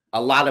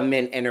a lot of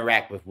men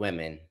interact with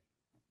women.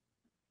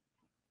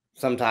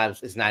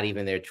 Sometimes it's not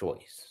even their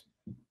choice,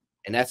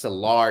 and that's a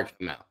large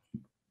amount.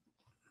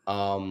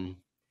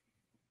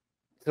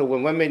 So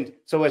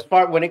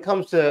when it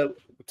comes to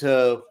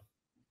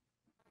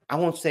I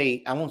won't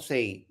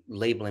say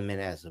labeling men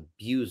as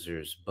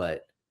abusers,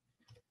 but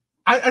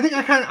I think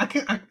I kind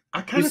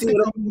of see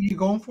what you're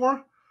going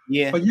for.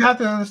 Yeah. But you have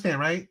to understand,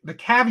 right? The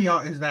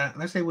caveat is that,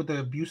 let's say with the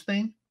abuse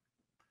thing,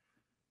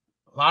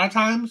 a lot of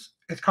times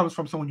it comes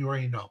from someone you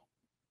already know.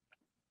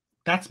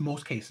 That's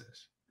most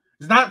cases.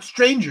 It's not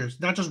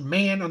strangers, not just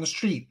man on the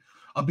street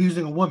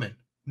abusing a woman.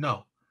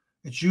 No,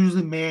 it's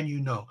usually man you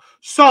know.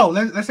 So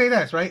let's say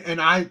this, right?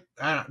 And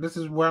this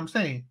is where I'm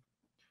saying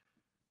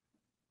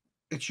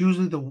it's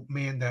usually the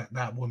man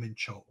that woman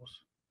chose.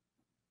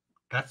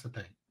 That's the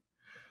thing.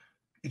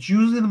 It's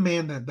usually the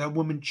man that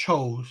woman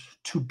chose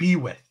to be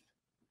with,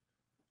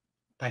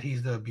 that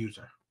he's the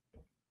abuser.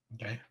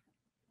 Okay.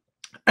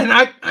 And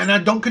I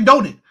don't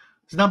condone it.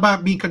 It's not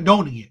about me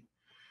condoning it.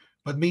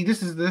 But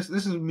this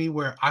is me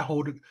where I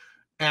hold it,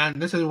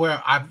 and this is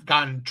where I've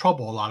gotten in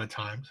trouble a lot of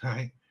times,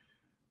 right?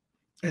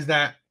 Is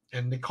that,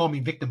 and they call me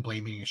victim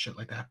blaming and shit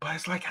like that. But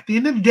it's like at the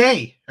end of the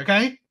day,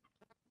 okay?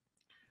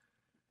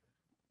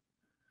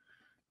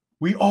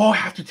 We all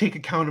have to take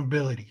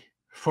accountability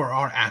for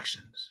our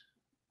actions.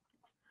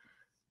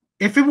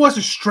 If it was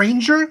a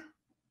stranger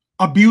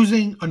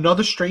abusing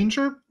another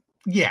stranger,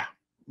 yeah.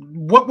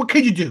 What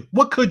could you do?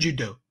 What could you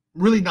do?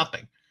 Really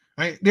nothing,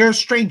 right? They're a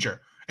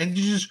stranger, and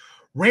you just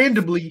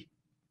randomly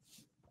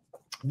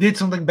did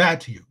something bad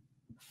to you.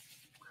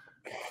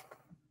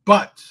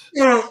 But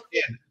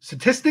again,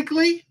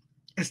 statistically,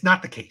 it's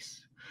not the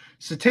case.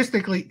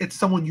 Statistically, it's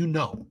someone you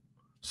know,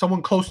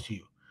 someone close to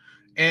you.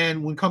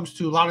 And when it comes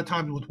to a lot of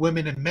times with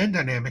women and men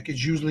dynamic,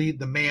 it's usually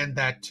the man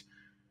that,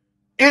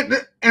 and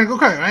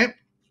okay, right?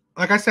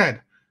 Like I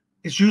said,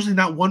 it's usually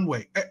not one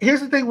way.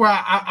 Here's the thing where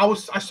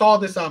I saw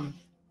this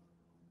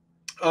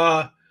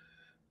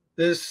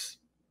this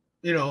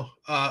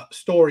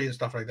story and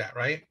stuff like that,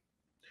 right?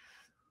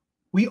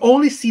 We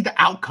only see the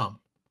outcome,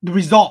 the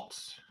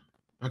results.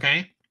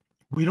 Okay,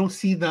 we don't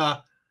see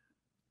the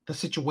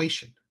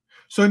situation.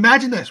 So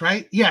imagine this,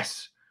 right?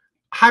 Yes,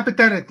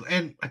 hypothetically,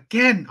 and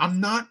again,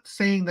 I'm not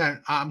saying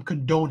that I'm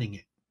condoning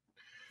it,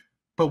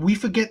 but we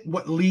forget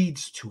what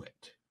leads to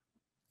it.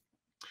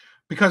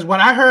 Because what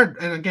I heard,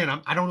 and again,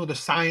 I don't know the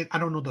science, I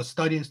don't know the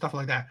study and stuff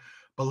like that,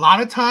 but a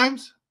lot of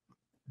times,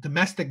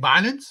 domestic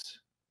violence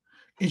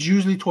is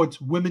usually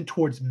towards women,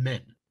 towards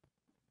men.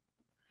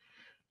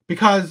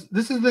 Because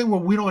this is the thing where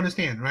we don't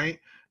understand, right?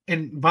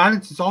 And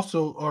violence is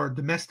also, or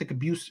domestic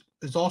abuse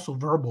is also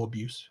verbal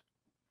abuse.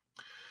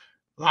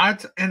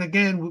 And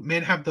again,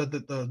 men have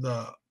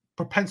the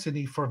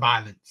propensity for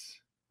violence,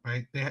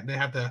 right? They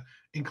have the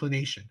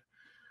inclination.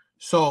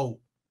 So,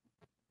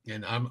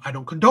 and I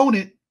don't condone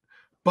it,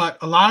 but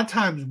a lot of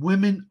times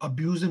women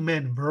abusing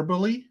men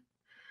verbally,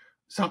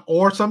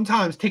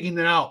 sometimes taking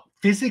it out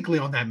physically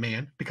on that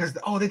man because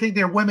they think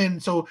they're women,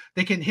 so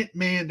they can hit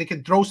man, they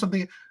can throw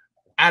something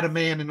at a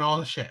man and all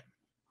the shit.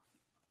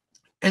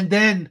 And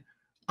then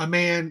a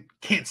man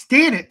can't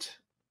stand it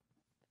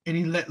and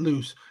he let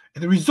loose.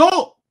 And the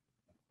result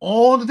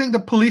All the thing the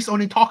police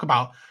only talk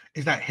about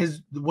is that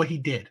what he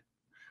did,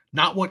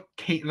 not what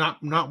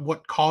not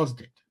what caused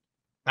it.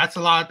 That's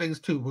a lot of things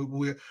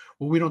too.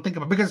 We don't think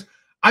about, because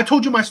I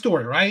told you my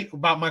story, right,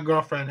 about my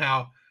girlfriend,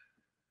 how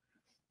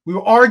we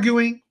were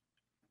arguing.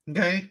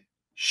 Okay,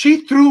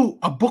 she threw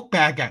a book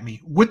bag at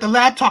me with the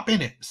laptop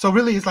in it. So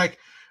really, it's like,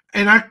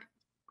 and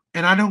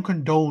I don't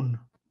condone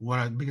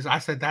because I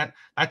said that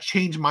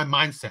changed my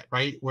mindset,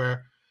 right?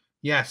 Where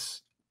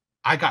yes,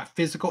 I got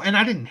physical, and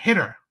I didn't hit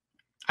her.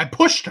 I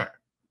pushed her,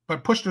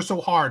 but pushed her so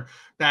hard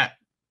that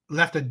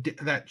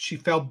that she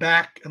fell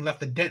back and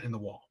left a dent in the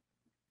wall.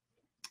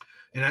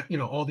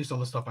 And all these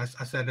other stuff I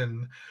said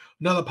in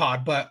another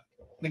pod. But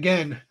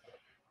again,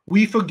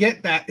 we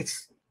forget that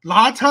it's a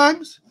lot of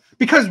times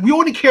because we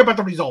only care about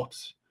the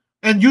results,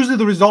 and usually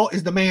the result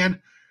is the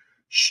man,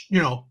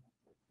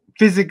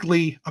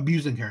 physically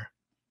abusing her.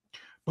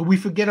 But we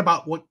forget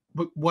about what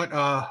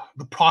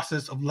the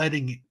process of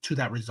letting it to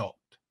that result.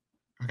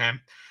 Okay,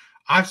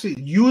 I've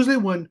seen usually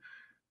when,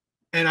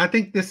 and I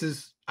think this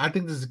is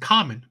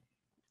common,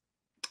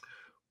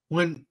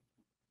 when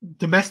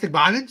domestic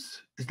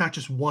violence is not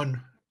just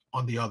one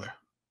on the other,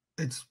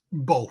 it's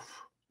both.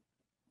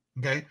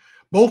 Okay,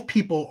 both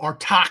people are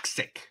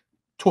toxic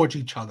towards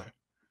each other.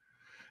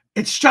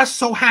 It just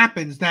so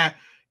happens that,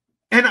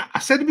 and I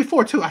said it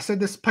before too, I said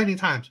this plenty of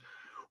times,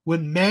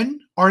 when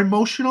men are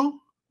emotional,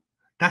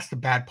 that's the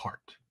bad part,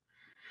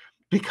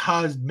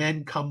 because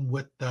men come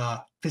with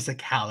the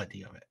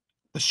physicality of it,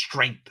 the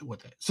strength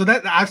with it. So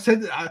that I've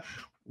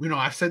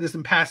said this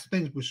in past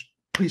things, which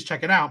please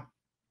check it out.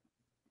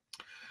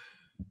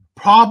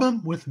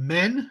 Problem with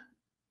men,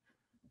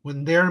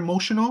 when they're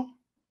emotional,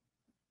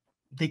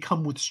 they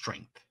come with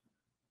strength.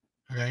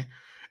 Okay,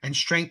 and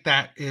strength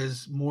that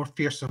is more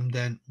fearsome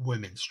than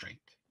women's strength.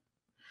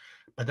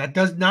 But that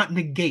does not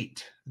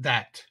negate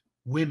that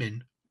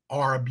women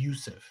are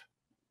abusive.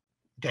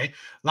 Okay,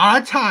 a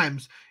lot of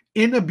times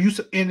in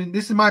abusive, and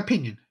this is my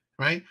opinion,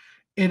 right?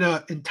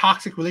 In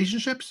toxic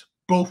relationships,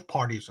 both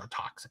parties are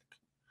toxic.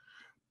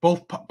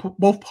 Both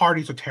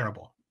parties are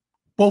terrible.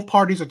 Both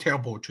parties are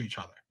terrible to each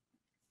other.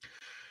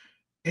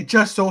 It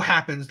just so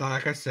happens,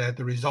 like I said,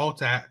 the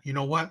results that, you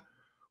know what,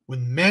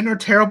 when men are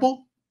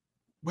terrible,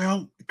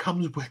 well, it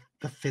comes with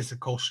the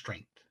physical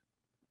strength,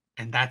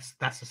 and that's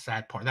the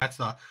sad part. That's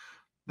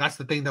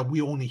the thing that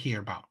we only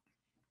hear about.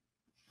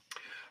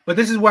 But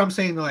this is what I'm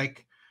saying,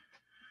 like,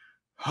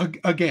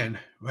 again,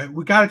 right?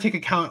 We got to take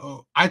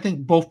account. I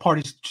think both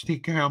parties should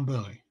take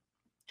accountability,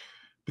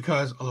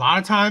 because a lot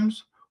of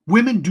times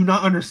women do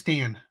not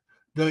understand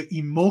the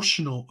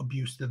emotional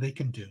abuse that they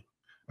can do,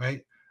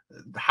 right?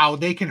 How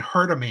they can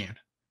hurt a man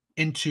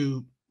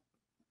into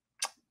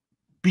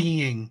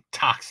being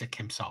toxic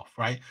himself,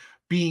 right?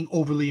 Being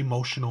overly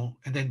emotional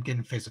and then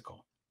getting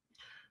physical.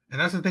 And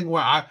that's the thing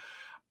where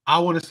I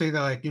want to say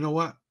that, like, you know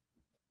what?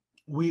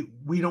 We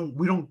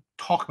don't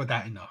talk about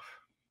that enough.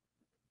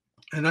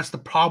 And that's the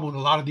problem with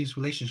a lot of these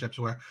relationships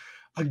where,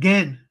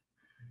 again,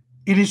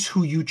 it is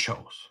who you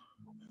chose.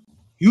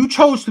 You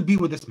chose to be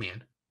with this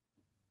man.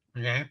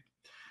 Okay?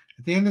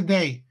 At the end of the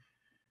day,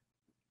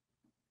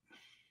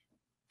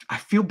 I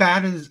feel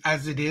bad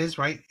as it is,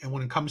 right? And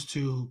when it comes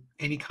to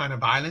any kind of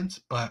violence,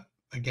 but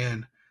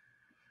again,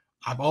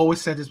 I've always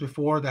said this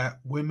before, that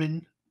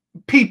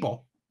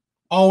people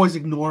always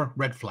ignore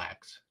red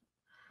flags,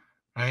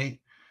 right?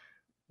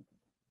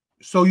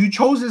 So you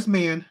chose this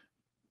man,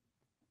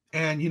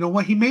 and you know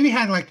what? He maybe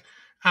had, like,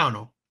 I don't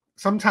know.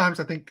 Sometimes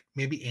I think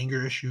maybe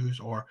anger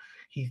issues, or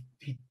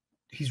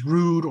he's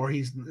rude, or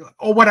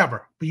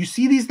whatever. But you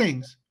see these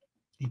things,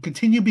 you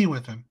continue being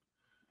with him.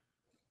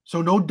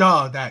 So no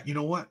duh that, you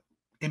know what,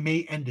 it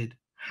may ended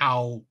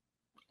how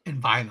and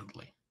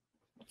violently.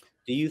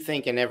 Do you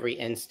think in every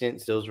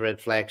instance those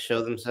red flags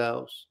show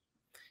themselves?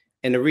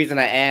 And the reason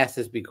I asked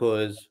is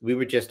because we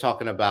were just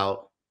talking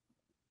about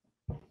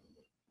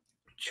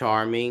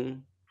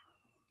charming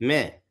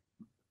men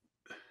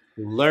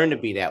who learn to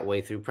be that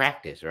way through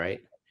practice,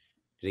 right?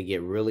 They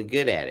get really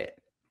good at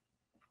it.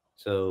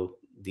 So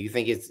do you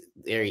think it's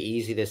very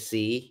easy to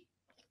see?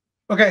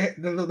 Okay,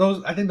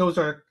 I think those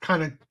are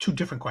kind of two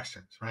different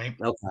questions, right?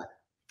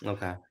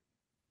 Okay.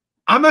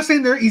 I'm not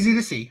saying they're easy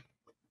to see.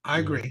 I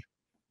agree.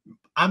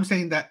 I'm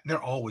saying that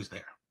they're always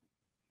there.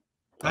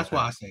 That's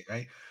why I say,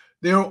 right?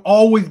 There will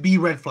always be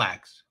red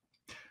flags.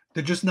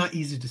 They're just not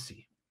easy to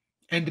see.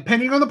 And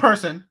depending on the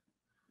person,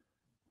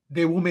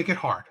 they will make it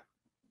hard.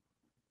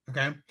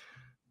 Okay?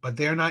 But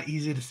they're not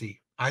easy to see.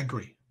 I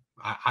agree.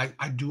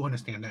 I do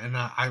understand that, and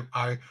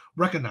I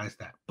recognize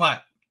that.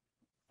 But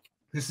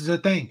this is a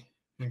thing,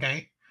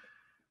 okay?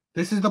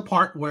 This is the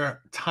part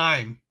where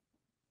time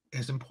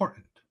is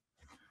important,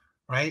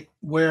 right?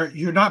 Where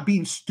you're not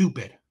being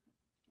stupid.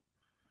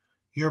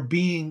 You're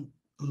being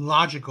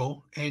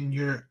logical, and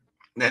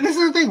this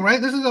is the thing, right?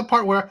 This is the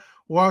part where I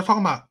was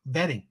talking about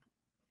vetting,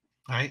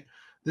 right?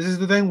 This is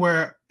the thing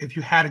where if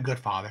you had a good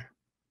father,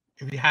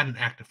 if you had an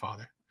active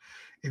father,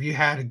 if you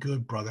had a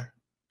good brother,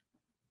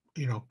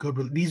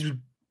 these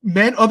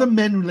other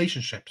men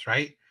relationships,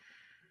 right?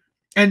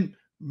 And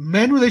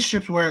men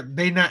relationships where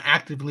they not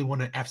actively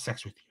want to have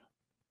sex with you.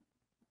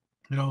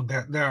 You know,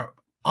 they're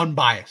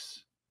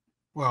unbiased.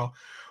 Well,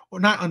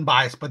 not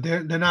unbiased, but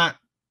they're not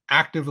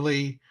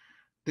actively.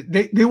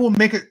 They will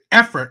make an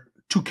effort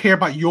to care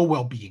about your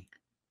well-being.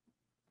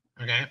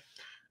 Okay,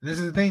 this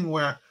is the thing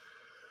where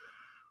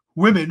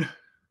women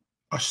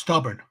are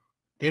stubborn.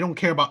 They don't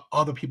care about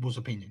other people's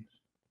opinions.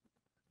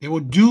 They will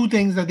do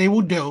things that they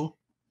will do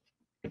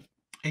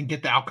and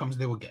get the outcomes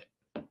they will get.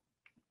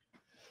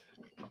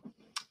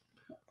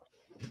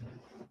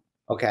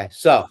 Okay,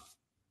 so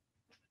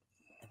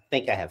I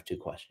think I have 2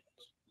 questions.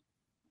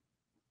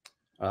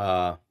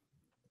 All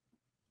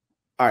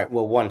right,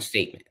 well, one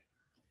statement.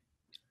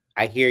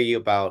 I hear you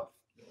about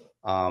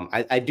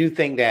I do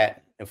think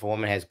that if a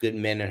woman has good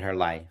men in her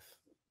life,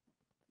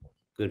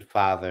 good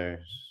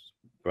fathers,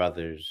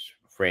 brothers,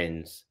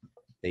 friends,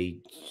 they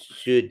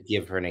should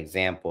give her an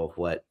example of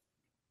what.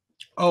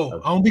 Oh,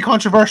 I won't be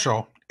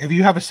controversial. If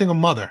you have a single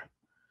mother,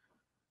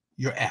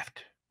 you're effed.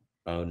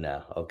 Oh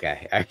no.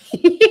 Okay.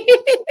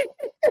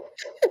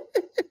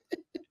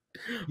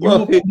 You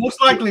will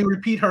most likely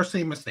repeat her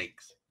same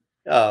mistakes.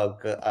 Oh,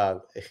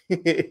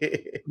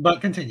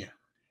 but continue.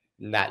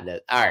 Not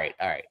that. All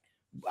right.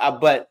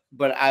 But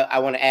I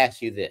want to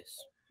ask you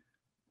this: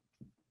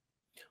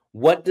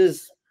 what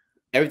does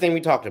everything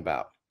we talked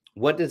about?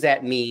 What does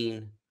that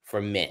mean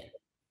for men?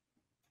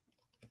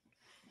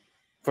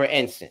 For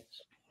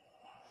instance,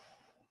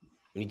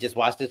 we just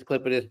watched this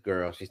clip of this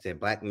girl. She said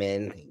black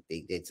men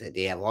they said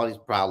they have all these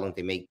problems.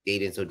 They make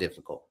dating so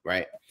difficult,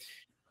 right?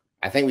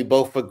 I think we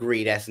both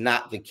agree that's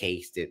not the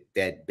case.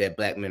 That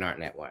black men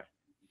aren't that way.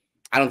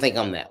 I don't think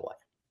I'm that way.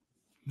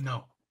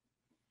 No.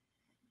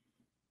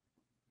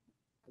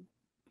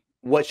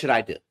 What should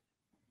I do?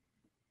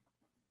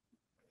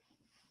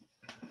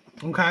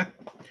 Okay.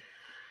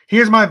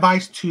 Here's my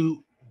advice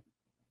to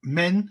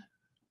men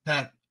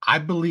that I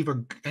believe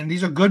are, and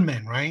these are good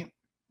men, right?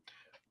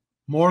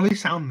 Morally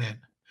sound men.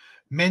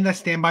 Men that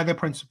stand by their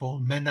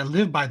principles, men that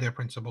live by their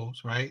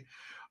principles, right?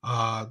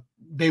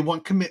 They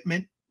want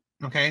commitment,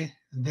 okay?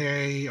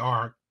 They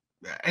are,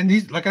 and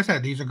these, like I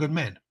said, these are good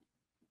men.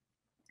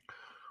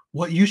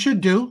 What you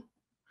should do,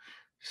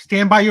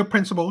 stand by your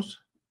principles,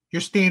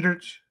 your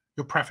standards,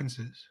 your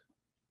preferences.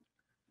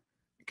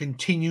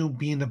 Continue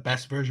being the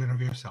best version of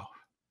yourself.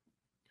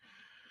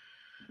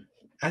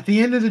 At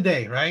the end of the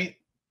day, right?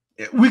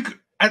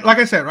 Like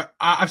I said, right,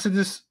 I've said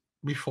this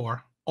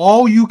before.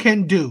 All you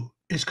can do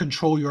is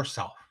control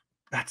yourself.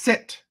 That's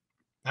it.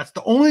 That's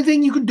the only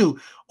thing you can do.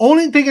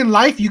 Only thing in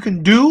life you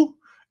can do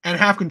and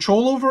have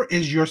control over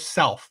is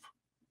yourself.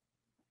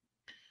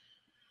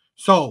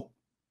 So,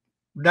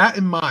 that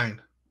in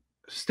mind,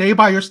 stay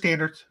by your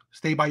standards,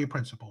 stay by your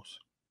principles.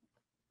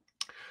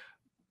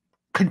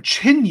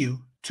 Continue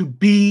to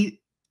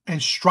be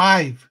and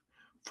strive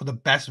for the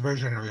best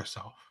version of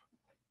yourself.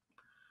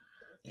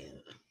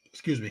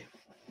 Excuse me.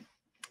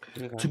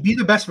 Okay. To be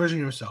the best version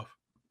of yourself.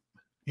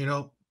 You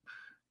know,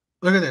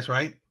 look at this,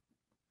 right?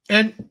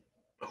 And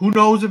who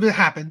knows if it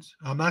happens?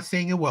 I'm not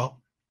saying it will.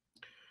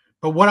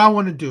 But what I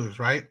want to do is,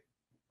 right,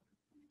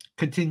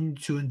 continue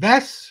to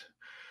invest,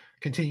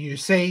 continue to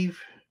save,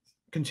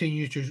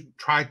 continue to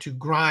try to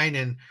grind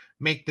and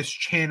make this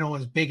channel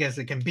as big as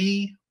it can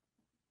be,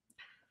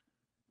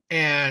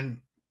 and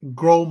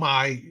grow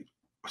my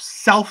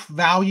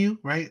self-value,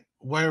 right?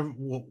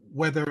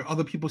 Whether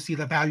other people see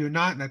the value or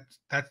not,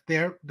 that's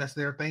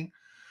their thing.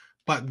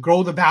 But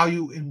grow the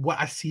value in what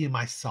I see in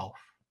myself.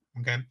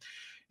 Okay.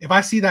 If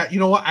I see that, you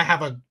know what, I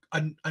have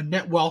a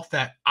net wealth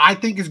that I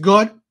think is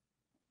good.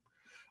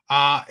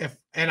 I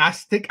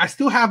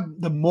still have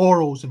the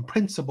morals and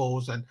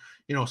principles and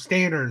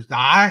standards that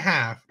I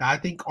have that I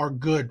think are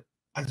good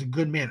as a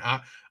good man.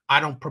 I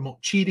don't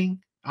promote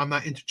cheating. I'm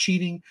not into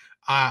cheating.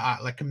 I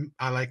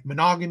like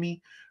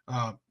monogamy,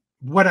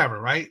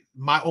 whatever, right?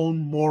 My own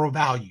moral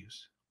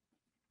values.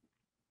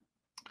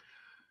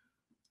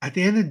 At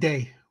the end of the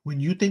day, when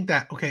you think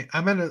that, okay,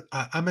 and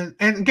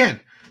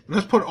again,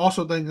 let's put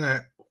also things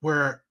that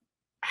where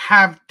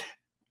have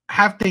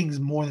things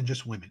more than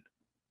just women.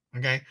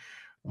 Okay.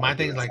 My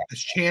things like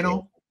this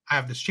channel. I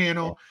have this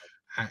channel.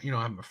 I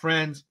have my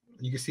friends.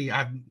 You can see I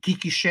have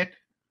geeky shit.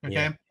 Okay.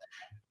 Yeah.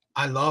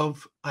 I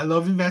love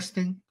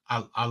investing.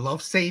 I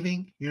love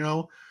saving,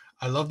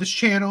 I love this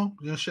channel,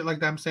 shit like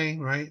that I'm saying,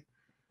 right?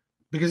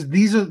 Because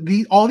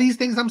all these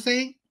things I'm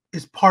saying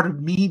is part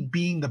of me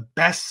being the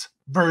best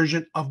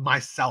version of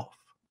myself.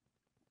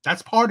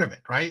 That's part of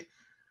it, right?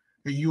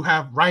 You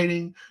have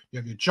writing, you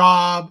have your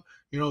job,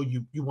 you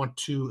want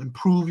to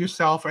improve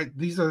yourself, right?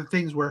 These are the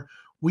things where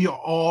we are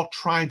all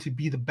trying to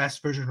be the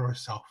best version of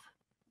ourselves.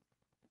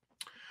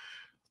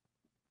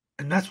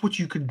 And that's what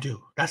you can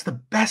do. That's the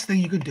best thing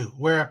you can do.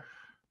 Where,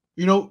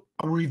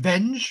 a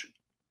revenge,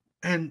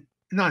 and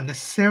not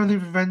necessarily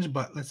revenge,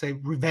 but let's say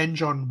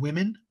revenge on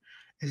women,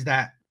 is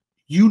that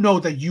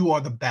that you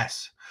are the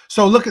best.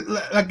 So look at,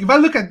 like, if I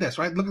look at this,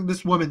 right? Look at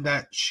this woman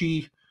that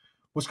she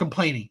was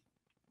complaining.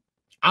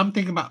 I'm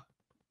thinking about,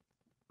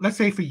 let's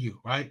say for you,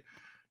 right?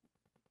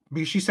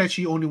 Because she said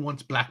she only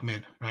wants black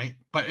men, right?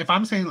 But if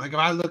I'm saying, like, if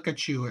I look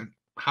at you and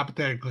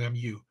hypothetically, I'm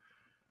you.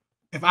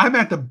 If I'm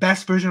at the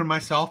best version of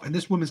myself and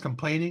this woman's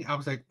complaining, I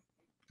was like,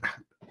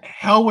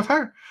 hell with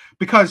her,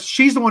 because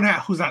she's the one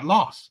who's at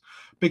loss.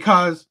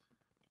 Because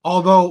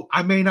although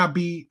I may not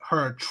be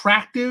her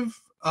attractive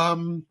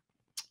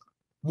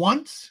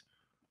once,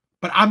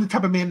 but I'm the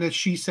type of man that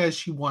she says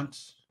she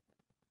wants.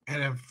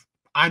 And if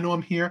I know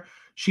I'm here,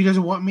 she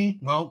doesn't want me,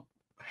 well,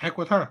 heck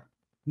with her.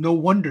 No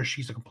wonder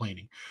she's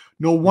complaining.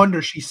 No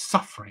wonder she's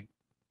suffering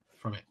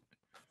from it.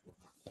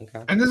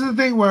 Okay. And this is the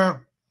thing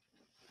where,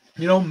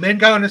 men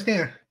gotta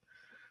understand,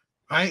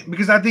 right?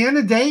 Because at the end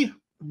of the day,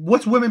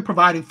 what's women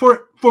providing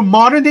for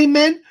modern day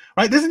men,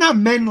 right? This is not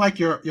men like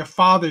your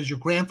fathers, your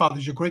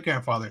grandfathers, your great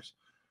grandfathers.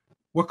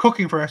 We're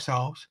cooking for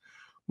ourselves.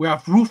 We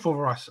have roof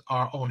over us,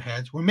 our own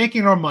heads. We're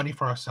making our money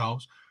for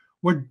ourselves.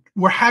 We're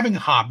having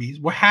hobbies.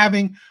 We're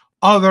having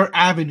other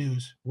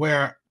avenues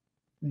where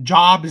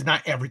job is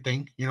not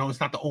everything. It's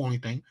not the only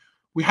thing.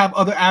 We have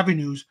other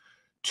avenues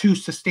to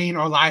sustain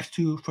our lives,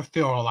 to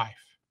fulfill our life.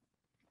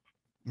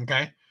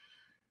 Okay?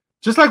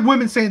 Just like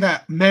women say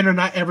that men are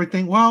not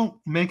everything, well,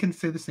 men can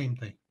say the same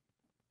thing.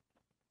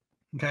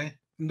 Okay?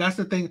 And that's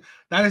the thing.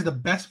 That is the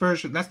best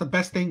version. That's the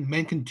best thing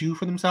men can do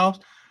for themselves.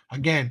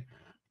 Again,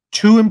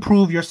 to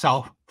improve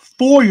yourself,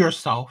 for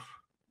yourself.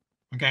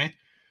 Okay?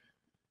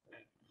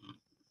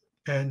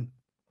 And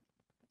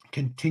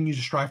continue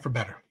to strive for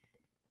better.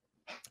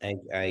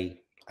 I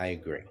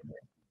agree.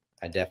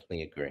 I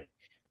definitely agree.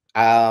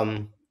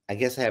 I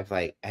guess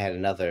I had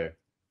another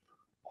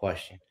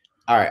question.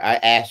 All right, I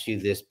asked you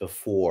this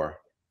before,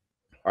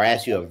 or I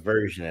asked you a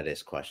version of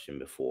this question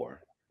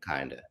before,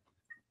 kind of.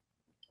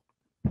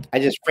 I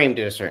just framed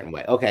it a certain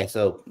way. Okay,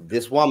 so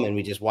this woman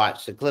we just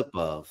watched a clip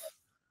of,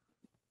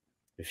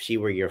 if she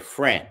were your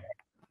friend,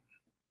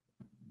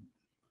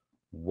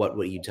 what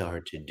would you tell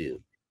her to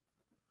do?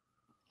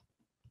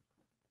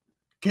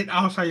 Get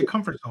outside your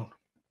comfort zone.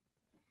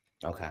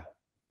 Okay.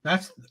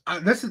 That's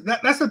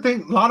the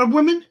thing. A lot of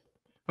women,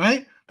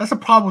 right? That's a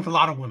problem with a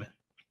lot of women.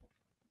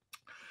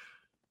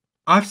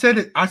 I said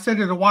it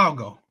a while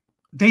ago.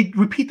 They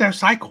repeat their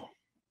cycle.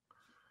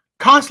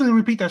 Constantly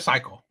repeat their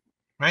cycle,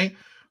 right?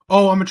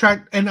 Oh, I'm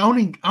attracted, and I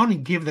only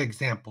give the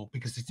example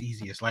because it's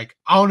easiest. Like,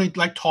 I only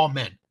like tall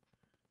men.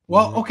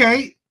 Well,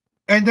 okay,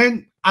 and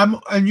then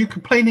you're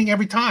complaining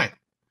every time.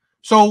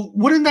 So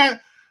wouldn't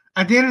that,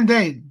 at the end of the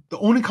day, the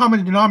only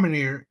common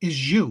denominator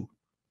is you,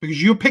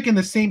 because you're picking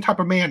the same type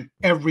of man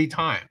every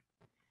time.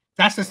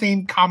 That's the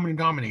same common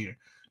denominator.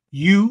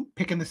 You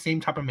picking the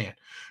same type of man.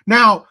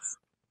 Now,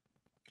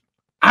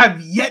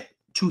 I've yet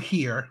to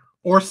hear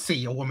or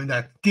see a woman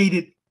that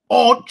dated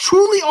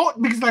truly all,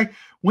 because like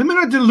women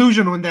are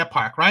delusional in that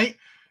part, right?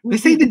 They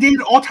say they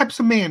dated all types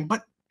of men,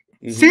 but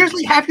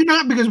seriously, have you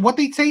not? Because what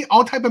they say,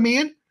 all type of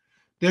man,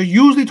 they're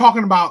usually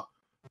talking about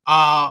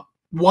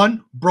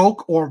one,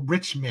 broke or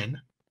rich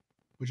men,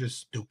 which is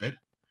stupid,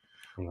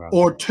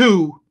 or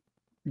two,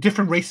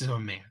 different races of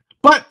man.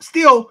 But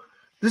still,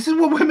 this is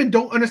what women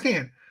don't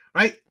understand,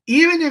 right?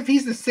 Even if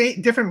he's the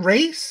same different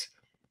race,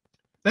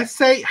 let's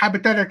say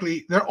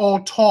hypothetically they're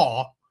all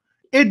tall,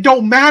 it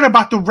don't matter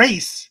about the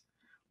race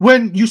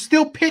when you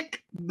still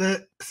pick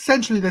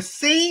essentially the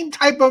same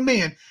type of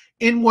man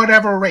in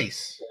whatever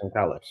race.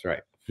 Colors,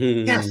 right?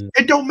 Yes,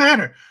 it don't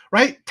matter,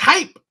 right?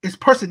 Type is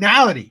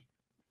personality,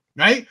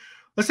 right?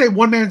 Let's say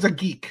one man's a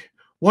geek,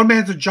 one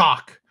man's a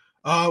jock,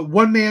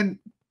 one man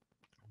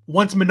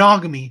wants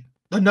monogamy,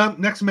 the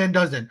next man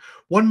doesn't.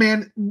 One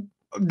man,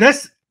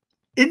 this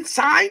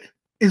inside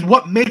is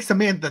what makes a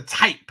man the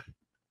type,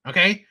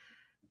 okay?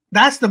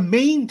 That's the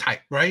main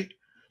type, right?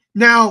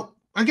 Now,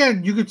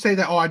 again, you could say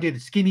that, oh, I did a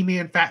skinny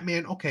man, fat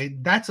man. Okay,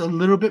 that's a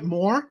little bit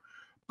more.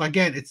 But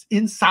again, it's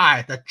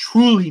inside that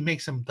truly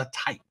makes him the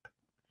type.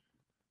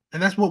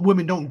 And that's what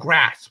women don't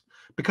grasp,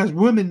 because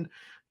women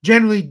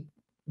generally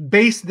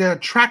base their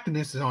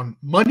attractiveness on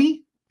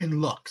money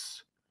and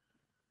looks.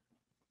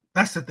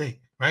 That's the thing,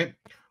 right?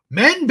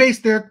 Men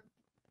base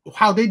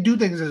how they do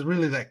things is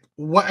really like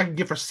what I can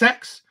get for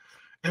sex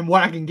and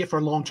what I can get for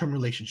a long-term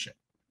relationship.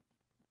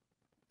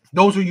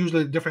 Those are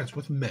usually the difference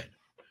with men.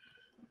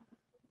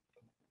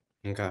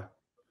 Okay.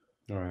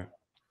 All right.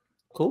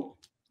 Cool.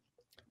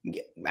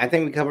 Yeah, I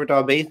think we covered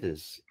all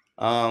bases.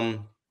 Yeah.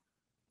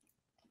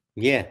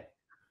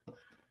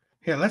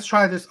 Here, let's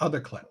try this other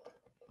clip.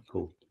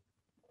 Cool.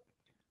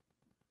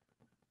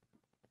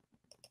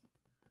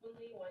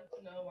 Really want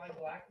to know why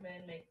Black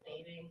men make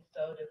dating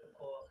so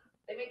difficult.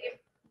 They make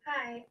it.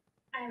 Hi,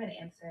 I have an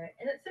answer,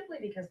 and it's simply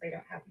because they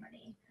don't have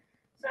money.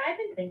 So I've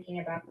been thinking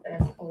about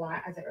this a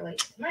lot as it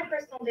relates to my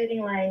personal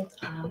dating life.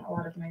 A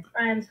lot of my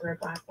friends who are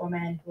Black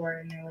women who are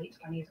in their late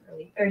 20s,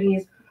 early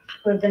 30s,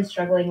 who have been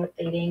struggling with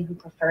dating, who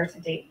prefer to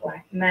date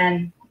Black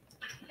men,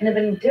 and have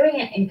been doing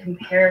it in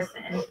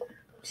comparison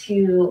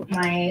to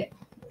my...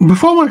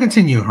 Before we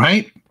continue,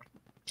 right?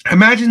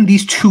 Imagine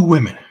these two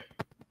women.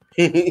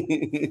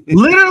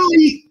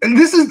 Literally, and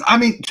this is, I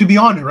mean, to be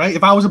honest, right?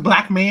 If I was a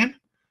Black man,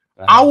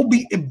 I will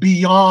be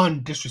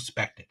beyond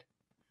disrespected.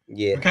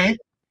 Yeah. Okay?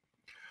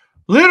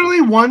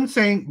 Literally one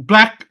saying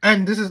Black,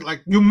 and this is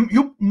like,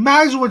 you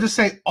might as well just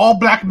say all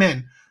Black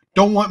men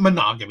don't want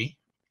monogamy.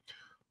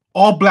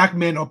 All black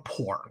men are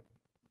poor.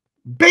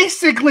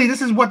 Basically,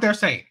 this is what they're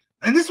saying.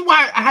 And this is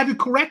why I had to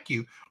correct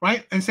you,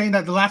 right? And saying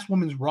that the last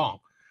woman's wrong.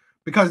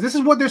 Because this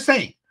is what they're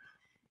saying.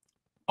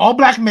 All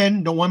black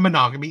men don't want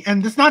monogamy.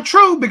 And it's not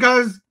true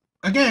because,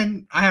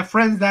 again, I have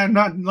friends that are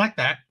not like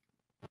that.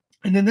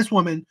 And then this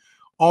woman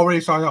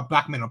already started out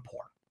black men are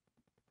poor.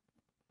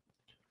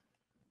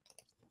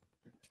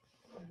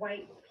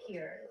 White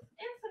peers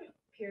and some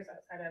peers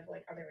outside of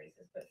like other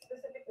races, but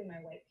specifically my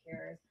white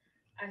peers,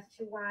 as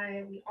to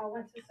why we all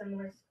went to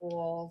similar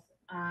schools.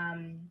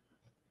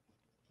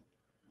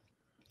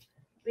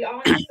 We all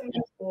went to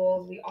similar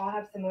schools. We all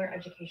have similar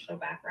educational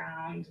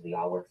backgrounds. We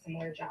all work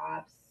similar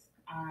jobs.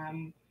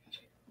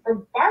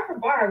 For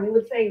bar, we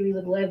would say we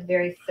would live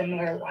very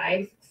similar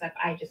lives, except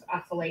I just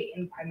oscillate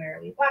in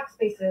primarily black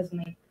spaces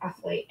and they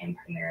oscillate in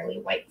primarily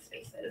white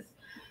spaces.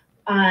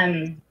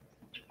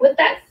 With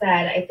that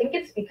said, I think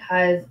it's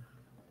because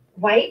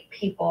white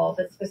people,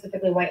 but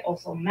specifically white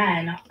also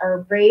men,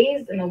 are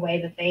raised in a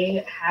way that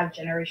they have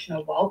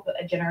generational wealth,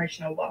 but a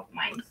generational wealth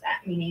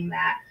mindset, meaning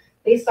that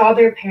they saw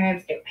their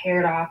parents get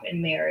paired off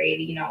and married,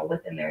 you know,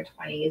 within their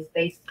 20s.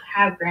 They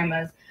have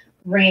grandma's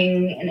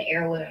ring and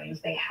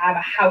heirlooms. They have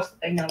a house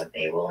that they know that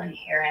they will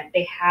inherit.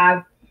 They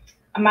have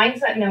a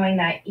mindset knowing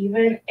that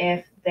even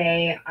if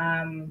they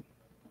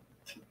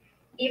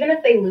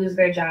lose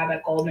their job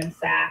at Goldman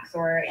Sachs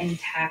or in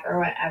tech or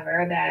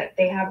whatever, that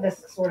they have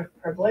this sort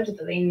of privilege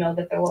that they know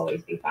that they'll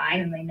always be fine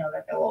and they know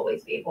that they'll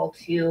always be able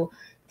to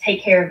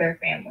take care of their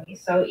family.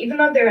 So even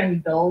though they're in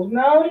build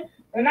mode,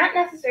 they're not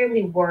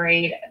necessarily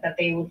worried that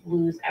they would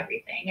lose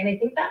everything. And I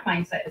think that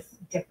mindset is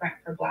different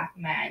for Black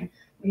men,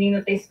 meaning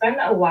that they spend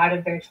a lot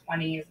of their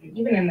 20s and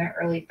even in their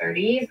early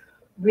 30s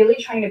really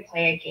trying to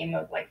play a game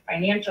of like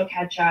financial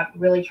catch up,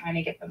 really trying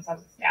to get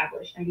themselves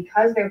established. And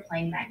because they're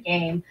playing that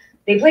game,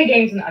 they play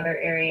games in other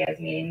areas,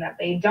 meaning that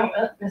they don't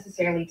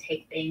necessarily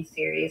take things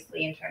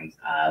seriously in terms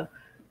of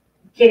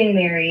getting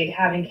married,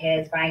 having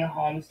kids, buying a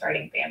home,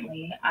 starting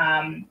family,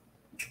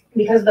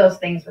 because those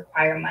things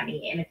require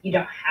money. And if you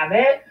don't have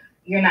it,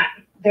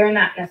 they're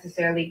not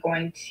necessarily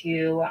going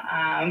to,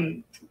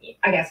 I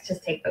guess,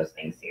 just take those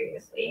things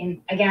seriously.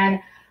 And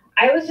again,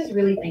 I was just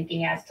really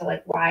thinking as to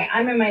like why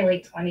I'm in my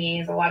late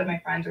 20s. A lot of my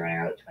friends are in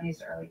their late 20s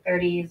to early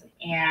 30s,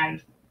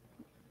 and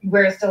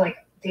we're still like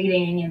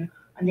dating and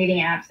on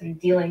dating apps and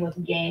dealing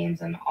with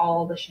games and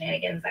all the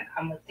shenanigans that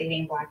come with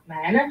dating Black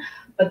men.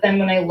 But then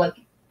when I look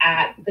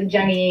at the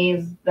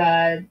Jennies,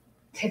 the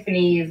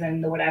Tiffany's,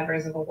 and the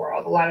whatevers of the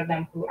world, a lot of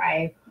them who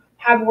I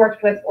have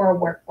worked with or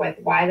work with,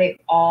 why they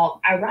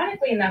all,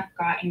 ironically enough,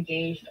 got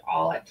engaged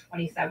all at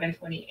 27,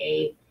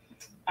 28,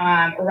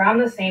 around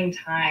the same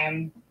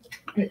time.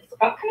 And it's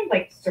about kind of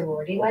like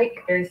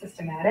sorority-like, very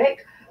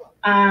systematic.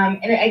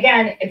 And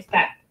again, it's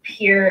that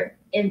peer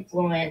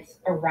influence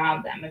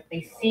around them. If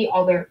they see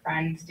all their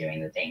friends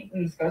doing the things,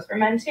 and this goes for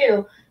men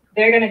too,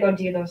 they're going to go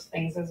do those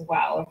things as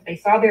well. If they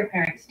saw their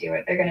parents do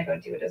it, they're going to go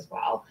do it as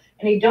well.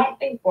 And I don't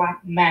think Black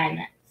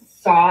men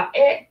saw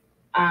it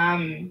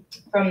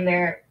from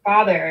their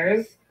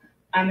fathers,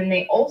 and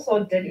they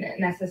also didn't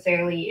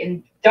necessarily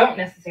and don't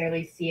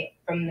necessarily see it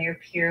from their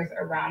peers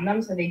around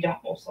them, so they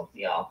don't also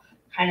feel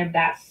kind of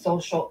that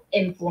social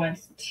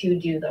influence to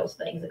do those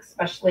things,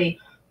 especially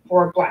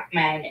for Black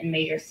men in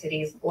major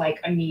cities like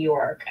a New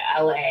York,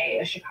 LA,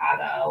 a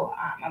Chicago,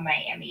 a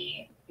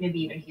Miami,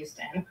 maybe even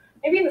Houston.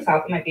 Maybe in the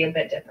South it might be a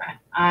bit different.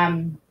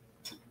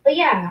 But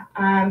yeah,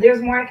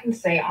 there's more I can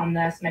say on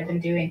this, and I've been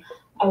doing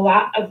a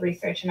lot of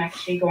research. I'm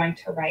actually going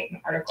to write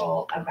an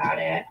article about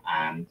it,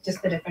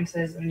 just the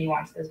differences and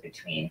nuances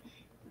between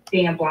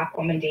being a Black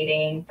woman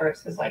dating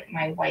versus like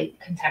my white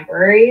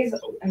contemporaries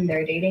and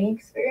their dating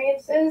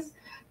experiences.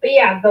 But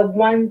yeah, the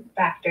one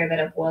factor that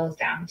it boils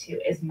down to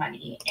is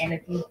money. And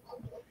if you...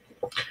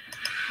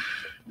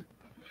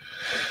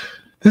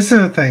 This is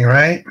the thing,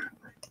 right?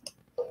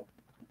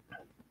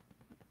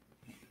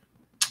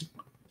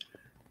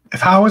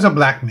 If I was a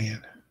Black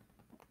man,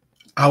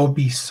 I would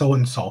be so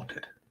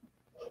insulted,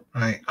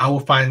 right? I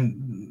would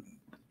find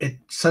it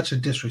such a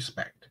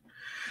disrespect.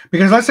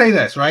 Because let's say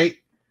this, right?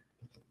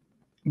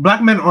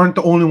 Black men aren't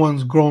the only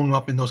ones growing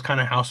up in those kind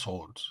of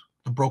households,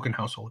 the broken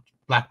households.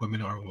 Black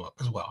women are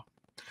as well.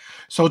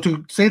 So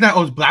to say that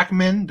it's Black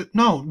men,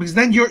 no, because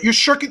then you're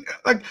shirking.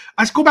 Like,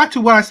 let's go back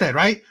to what I said,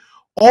 right?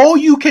 All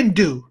you can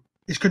do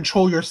is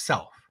control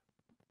yourself.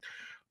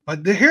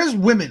 But here's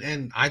women,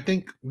 and I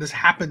think this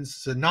happens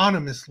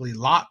synonymously a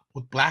lot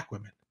with Black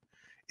women,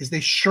 is they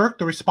shirk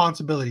the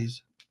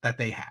responsibilities that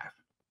they have.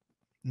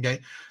 Okay,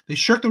 they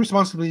shirk the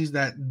responsibilities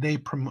that they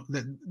promote.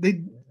 That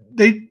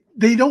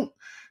they don't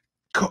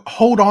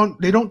hold on.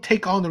 They don't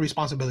take on the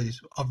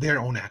responsibilities of their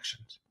own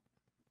actions.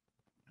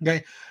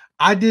 Okay,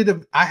 I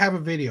have a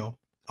video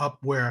up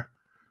where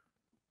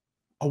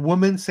a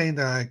woman saying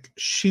that like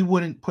she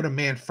wouldn't put a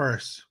man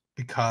first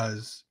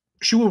because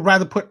she would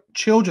rather put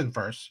children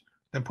first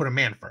than put a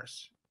man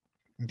first.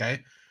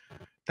 Okay,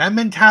 that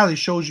mentality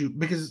shows you,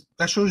 because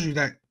that shows you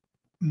that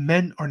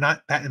men are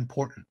not that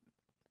important.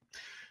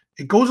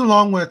 It goes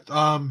along with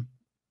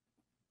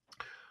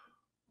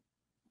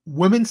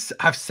women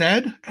have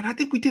said, and I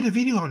think we did a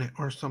video on it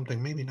or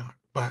something, maybe not,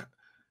 but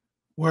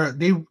where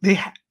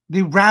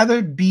they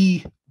rather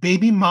be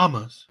baby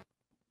mamas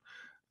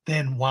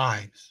than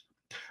wives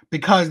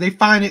because they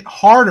find it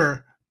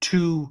harder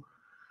to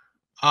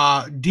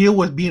deal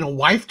with being a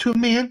wife to a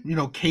man,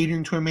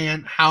 catering to a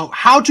man,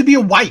 how to be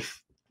a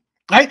wife,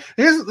 right?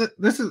 This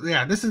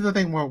is the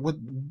thing where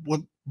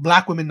with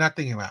Black women not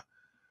thinking about.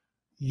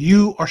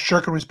 You are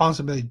shirking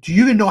responsibility. Do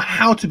you even know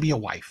how to be a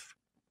wife?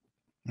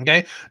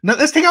 Okay, now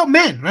let's take out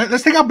men, right?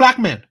 Let's take out Black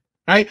men,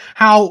 right?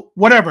 How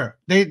whatever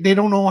they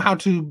don't know how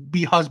to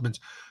be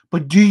husbands,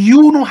 but do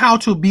you know how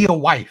to be a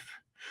wife?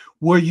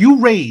 Were you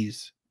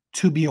raised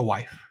to be a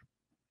wife?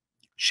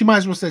 She might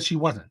as well say she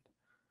wasn't,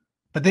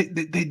 but they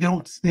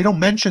don't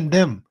mention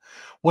them.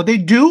 What they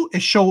do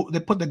is they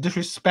put the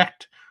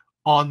disrespect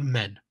on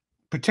men,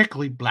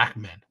 particularly Black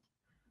men,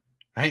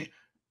 right?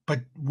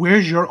 But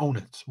where's your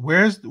onus?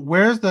 Where's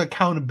the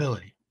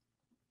accountability?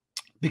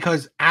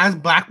 Because as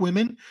Black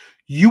women,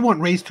 you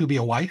weren't raised to be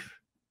a wife.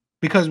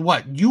 Because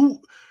what?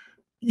 You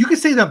can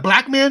say that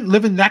Black men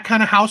live in that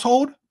kind of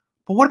household,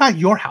 but what about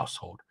your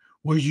household?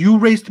 Were you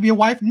raised to be a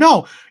wife?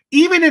 No.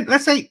 Even in,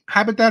 let's say,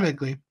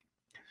 hypothetically,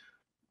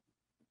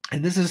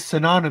 and this is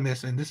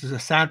synonymous, and this is a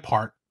sad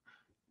part,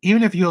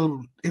 even if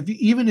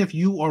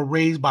you are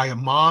raised by a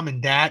mom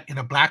and dad in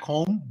a Black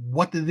home,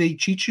 what do they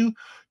teach you?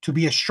 To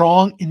be a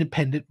strong,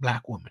 independent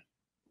Black woman.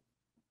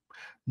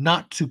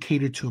 Not to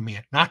cater to a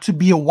man. Not to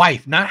be a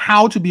wife. Not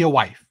how to be a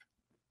wife.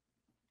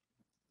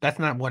 That's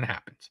not what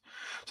happens.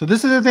 So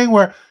this is the thing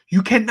where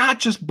you cannot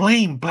just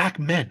blame Black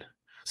men.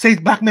 Say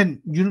Black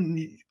men, you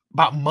don't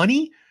about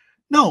money?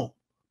 No.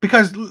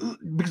 Because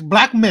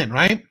Black men,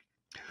 right,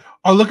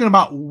 are looking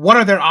about what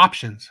are their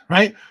options,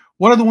 right?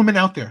 What are the women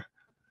out there?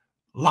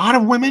 A lot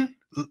of women,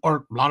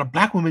 or a lot of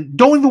Black women,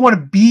 don't even want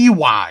to be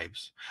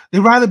wives. They'd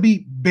rather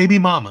be baby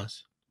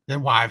mamas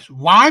than wives.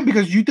 Why?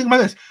 Because you think about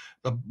this.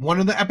 One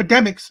of the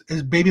epidemics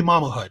is baby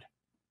mamahood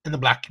in the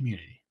Black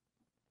community.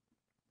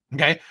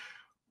 Okay?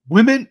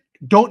 Women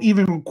don't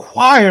even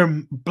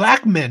require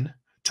Black men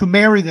to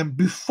marry them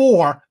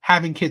before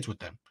having kids with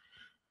them.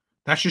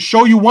 That should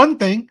show you one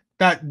thing,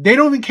 that they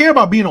don't even care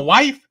about being a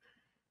wife.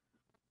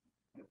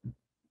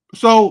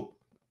 So,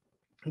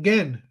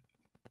 again,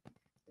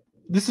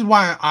 this is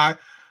why I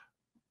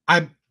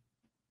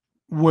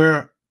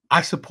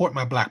support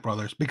my Black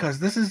brothers, because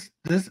this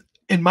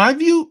in my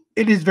view,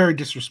 it is very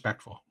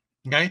disrespectful.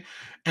 Okay,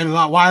 and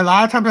why a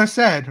lot of times I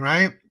said,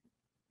 right,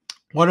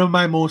 one of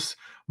my most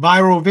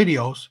viral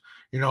videos,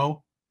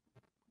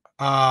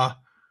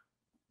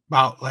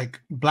 about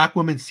like Black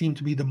women seem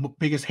to be the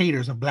biggest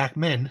haters of Black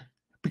men,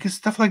 because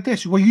stuff like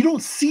this, where you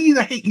don't see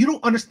the hate, you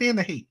don't understand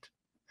the hate.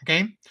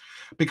 Okay,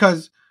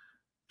 because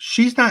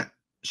she's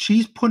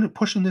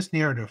pushing this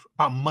narrative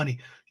about money.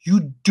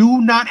 You do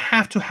not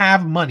have to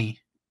have money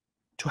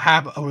to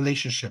have a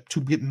relationship,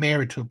 to get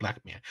married to a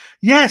Black man.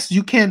 Yes,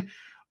 you can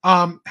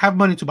have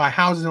money to buy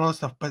houses and all that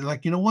stuff, but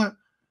like, you know what?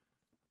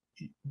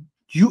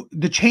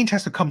 The change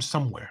has to come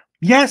somewhere.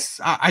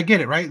 Yes, I get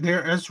it, right?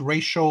 There is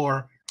racial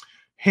or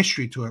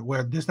history to it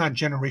where there's not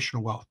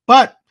generational wealth,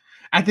 but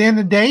at the end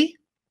of the day,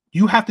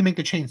 you have to make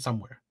the change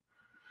somewhere.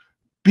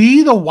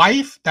 Be the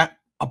wife that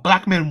a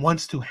Black man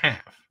wants to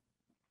have.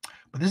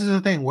 But this is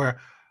the thing where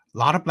a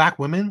lot of Black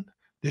women,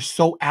 they're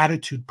so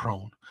attitude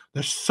prone.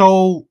 They're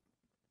so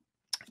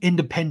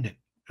independent.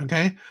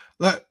 Okay.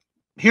 Look,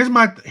 here's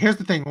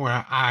the thing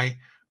where I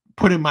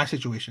put in my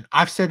situation.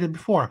 I've said it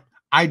before.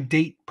 I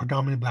date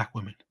predominantly Black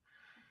women.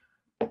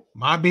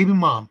 My baby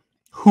mom,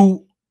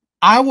 who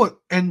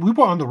and we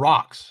were on the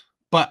rocks,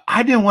 but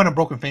I didn't want a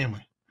broken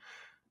family.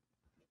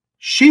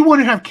 She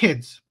wanted to have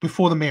kids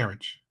before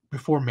marriage.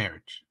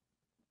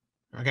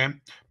 Okay,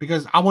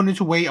 because I wanted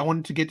to wait, I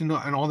wanted to get to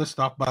know and all this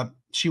stuff, but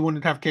she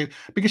wanted to have kids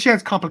because she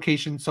has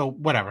complications. So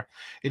whatever,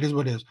 it is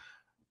what it is.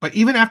 But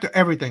even after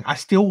everything, I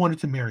still wanted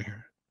to marry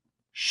her.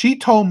 She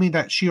told me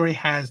that she already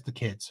has the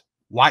kids.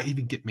 Why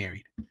even get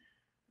married?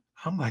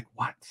 I'm like,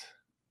 what?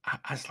 I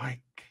was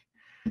like,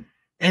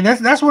 and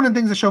that's one of the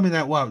things that showed me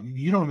that, well,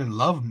 you don't even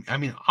love me. I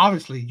mean,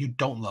 obviously you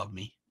don't love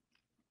me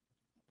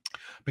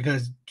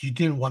because you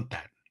didn't want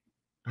that,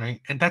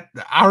 right? And that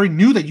I already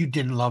knew that you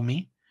didn't love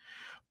me.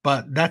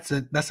 But that's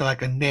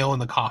like a nail in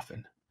the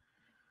coffin.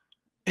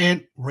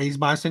 And raised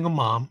by a single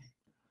mom,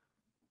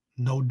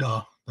 no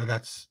duh,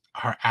 that's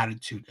her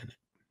attitude in it,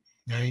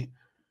 right?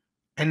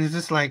 And it's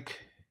just like,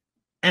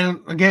 and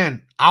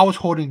again, I was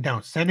holding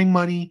down, sending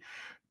money,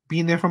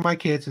 being there for my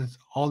kids, and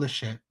all this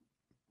shit.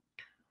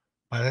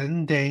 But at the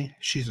end of the day,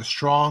 she's a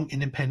strong,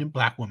 independent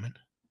Black woman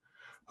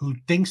who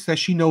thinks that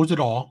she knows it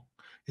all.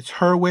 It's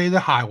her way or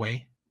the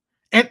highway.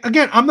 And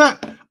again, I'm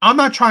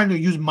not trying to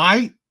use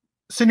my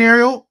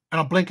scenario and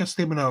a blanket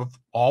statement of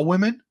all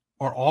women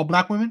or all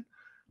Black women.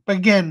 But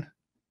again,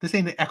 this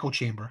ain't an echo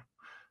chamber.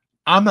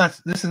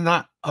 This is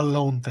not a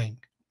lone thing.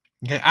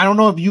 Okay. I don't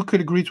know if you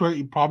could agree to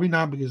it. Probably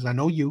not, because I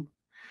know you.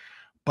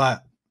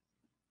 But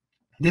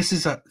this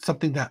is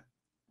something that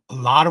a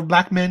lot of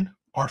Black men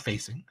are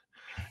facing.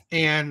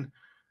 And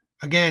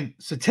again,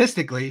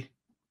 statistically,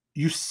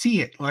 you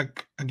see it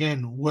like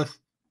again with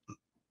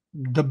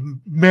the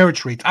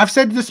marriage rates. I've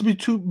said this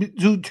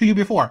to you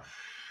before.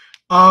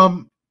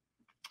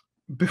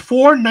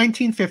 Before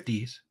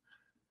 1950s,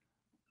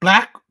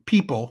 Black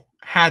people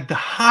had the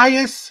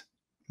highest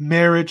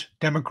marriage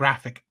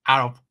demographic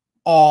out of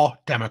all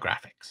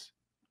demographics.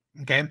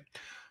 Okay.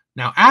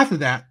 Now, after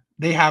that,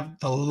 they have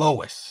the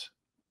lowest.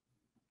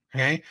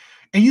 Okay.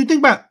 And you think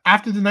about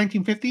after the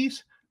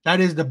 1950s, that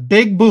is the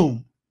big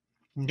boom.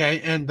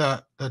 Okay. And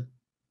the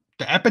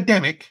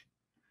epidemic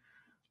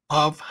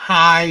of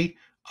high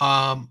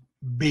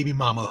baby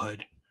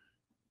mamahood.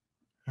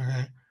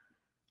 Okay.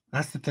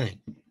 That's the thing.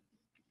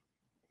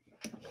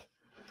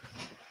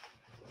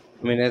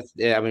 I mean,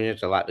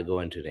 there's a lot to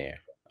go into there.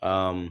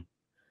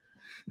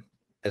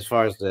 As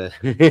far as the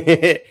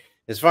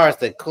as far as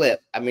the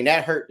clip, I mean,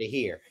 that hurt to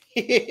hear.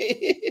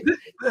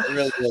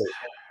 Really good.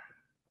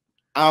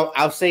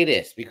 I'll say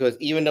this because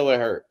even though it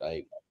hurt,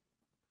 like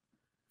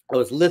I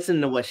was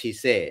listening to what she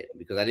said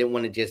because I didn't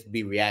want to just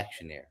be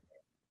reactionary.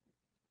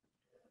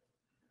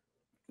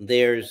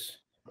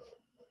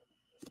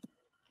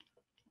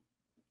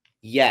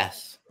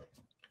 Yes,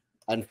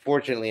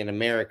 unfortunately in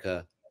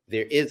America,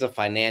 there is a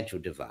financial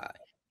divide.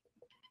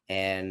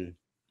 And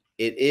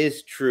it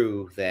is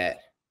true that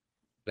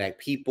Black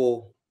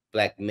people,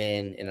 Black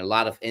men, in a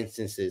lot of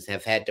instances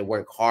have had to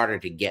work harder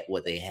to get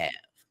what they have.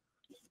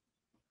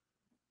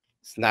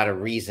 It's not a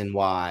reason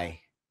why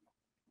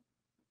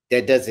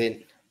that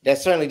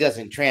certainly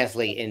doesn't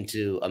translate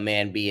into a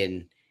man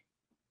being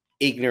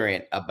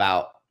ignorant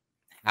about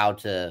how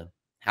to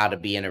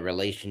be in a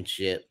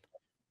relationship.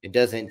 It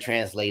doesn't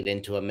translate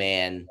into a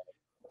man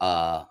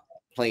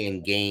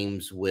playing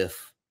games with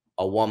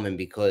a woman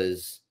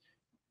because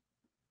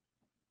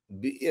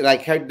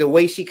like the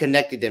way she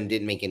connected them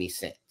didn't make any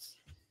sense.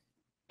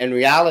 In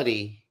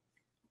reality,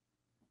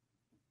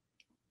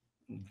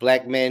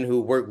 Black men who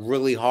work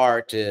really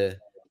hard to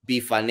be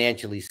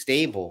financially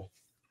stable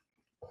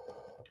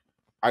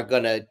are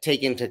going to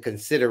take into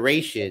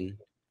consideration,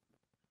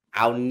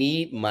 I'll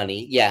need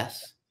money,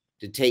 yes,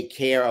 to take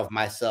care of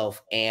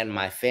myself and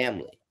my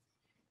family.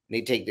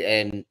 They take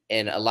and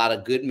a lot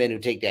of good men who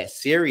take that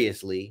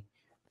seriously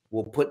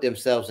will put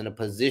themselves in a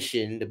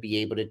position to be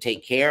able to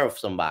take care of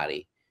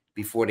somebody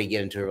before they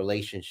get into a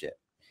relationship,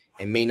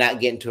 and may not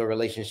get into a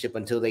relationship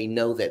until they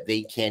know that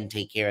they can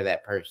take care of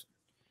that person.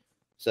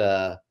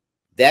 So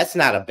that's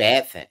not a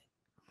bad thing.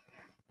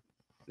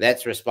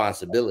 That's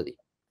responsibility.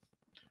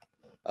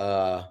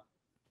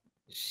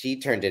 She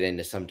turned it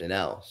into something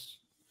else.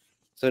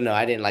 So no,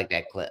 I didn't like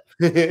that clip.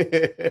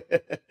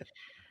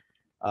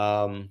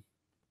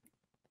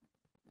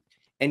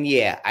 And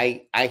yeah,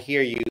 I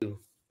hear you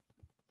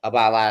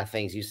about a lot of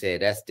things you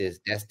said.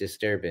 That's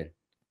disturbing.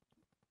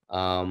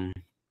 And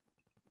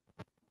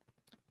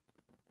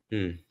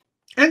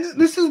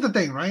this is the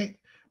thing, right?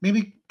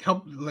 Maybe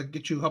help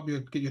get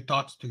your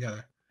thoughts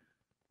together.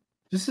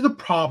 This is the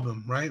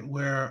problem, right?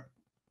 Where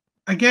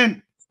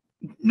again,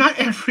 not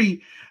every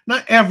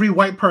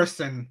white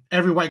person,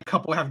 every white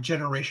couple have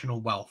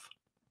generational wealth.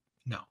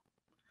 No.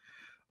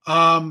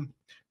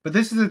 But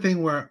this is the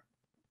thing where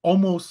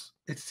almost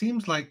it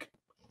seems like,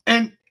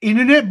 and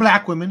internet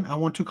Black women, I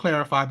want to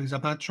clarify because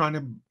I'm not trying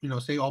to,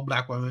 say all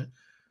Black women,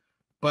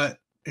 but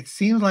it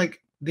seems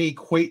like they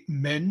equate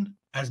men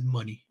as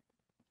money.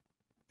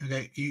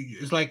 Okay,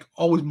 it's like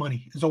always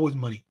money. It's always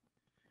money.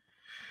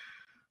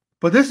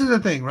 But this is the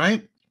thing,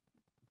 right?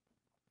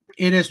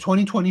 It is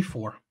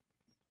 2024.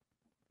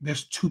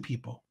 There's two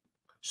people.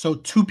 So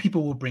two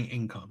people will bring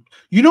income.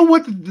 You know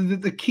what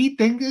the key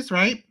thing is,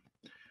 right?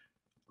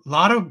 A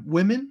lot of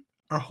women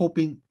are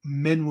hoping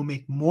men will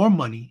make more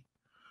money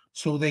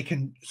so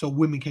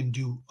women can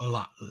do a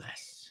lot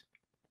less.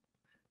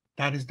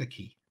 That is the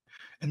key.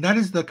 And that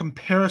is the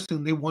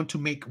comparison they want to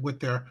make with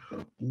their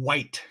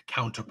white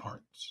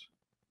counterparts.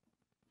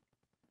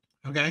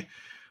 Okay?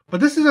 But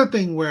this is a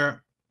thing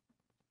where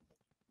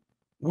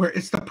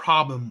it's the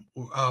problem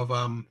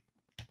of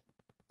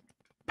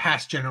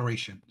past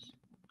generations.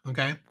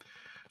 Okay?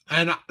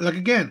 And like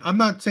again, I'm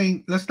not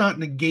saying let's not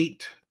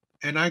negate,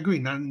 and I agree,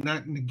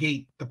 not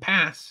negate the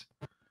past.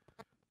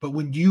 But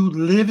when you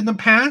live in the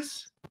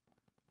past,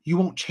 you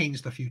won't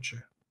change the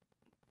future.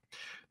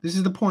 This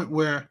is the point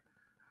where,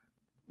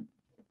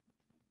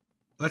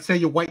 let's say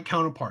your white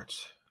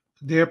counterparts,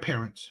 their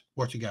parents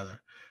were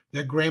together,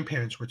 their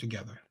grandparents were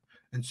together,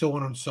 and so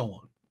on and so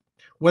on.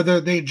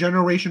 Whether they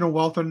generational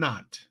wealth or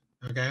not,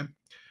 okay?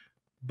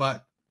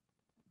 But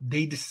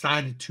they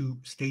decided to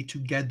stay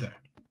together.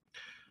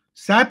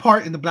 Sad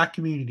part in the Black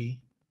community,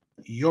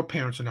 your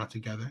parents are not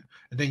together,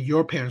 and then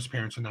your parents'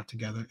 parents are not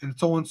together, and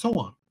so on and so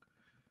on.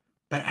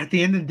 But at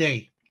the end of the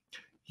day,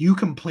 you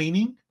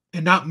complaining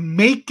and not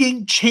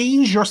making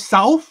change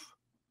yourself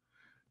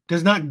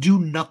does not do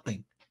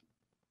nothing.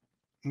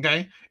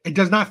 Okay? It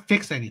does not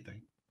fix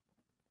anything.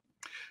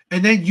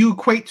 And then you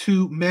equate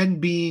to men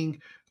being,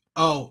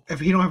 oh, if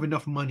he don't have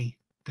enough money,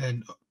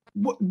 then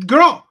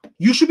girl,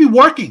 you should be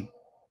working.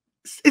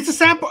 It's a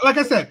sample. Like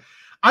I said,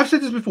 I've said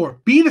this before.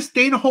 Being a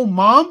stay-at-home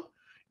mom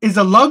is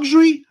a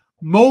luxury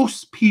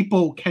most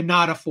people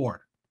cannot afford.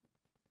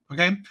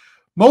 Okay?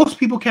 Most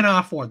people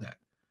cannot afford that.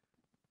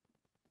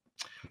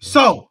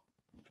 So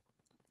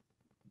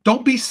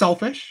don't be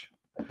selfish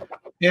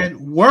and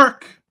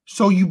work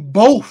so you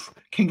both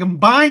can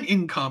combine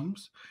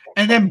incomes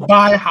and then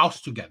buy a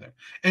house together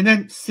and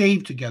then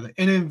save together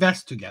and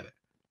invest together.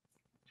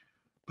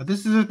 But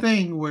this is a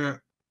thing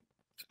where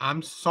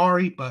I'm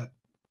sorry, but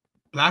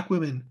black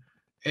women,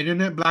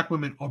 internet black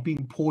women, are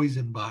being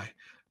poisoned by,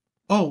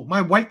 oh,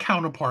 my white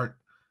counterpart,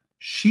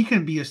 she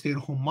can be a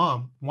stay-at-home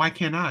mom. Why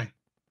can't I?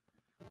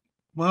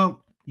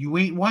 Well, you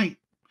ain't white.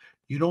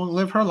 You don't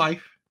live her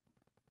life.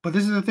 But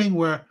this is the thing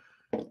where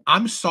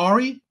I'm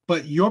sorry,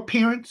 but your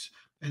parents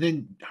and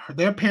then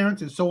their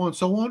parents and so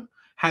on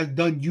has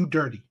done you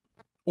dirty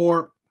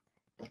or,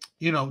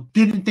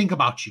 didn't think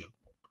about you.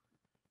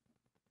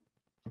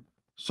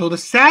 So the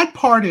sad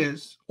part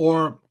is,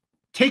 or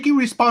taking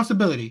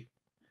responsibility,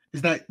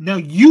 is that now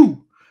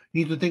you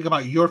need to think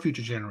about your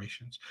future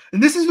generations.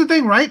 And this is the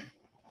thing, right?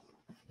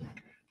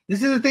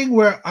 This is the thing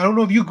where I don't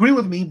know if you agree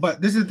with me,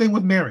 but this is the thing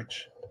with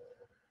marriage.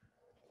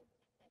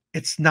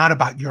 It's not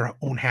about your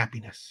own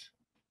happiness.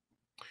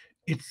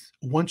 It's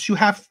once you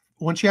have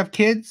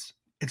kids,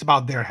 it's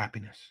about their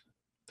happiness.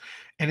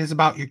 And it's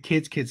about your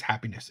kids'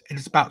 happiness. And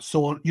it's about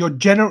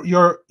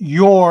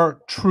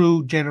your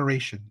true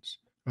generations,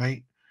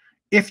 right?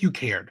 If you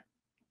cared,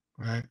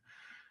 right?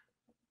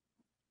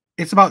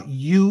 It's about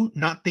you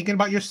not thinking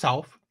about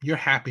yourself, your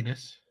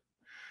happiness,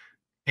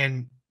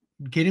 and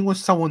getting with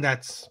someone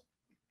that's,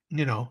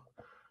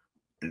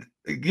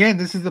 again,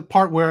 this is the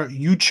part where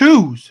you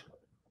choose,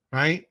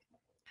 right?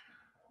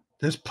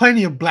 There's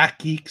plenty of black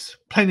geeks,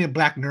 plenty of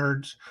black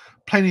nerds,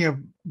 plenty of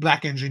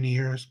black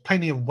engineers,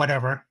 plenty of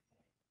whatever.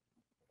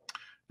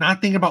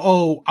 Not thinking about,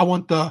 oh, I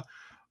want the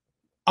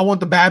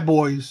bad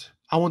boys,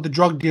 I want the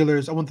drug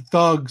dealers, I want the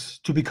thugs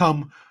to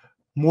become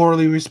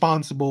morally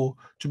responsible,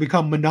 to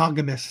become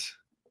monogamous,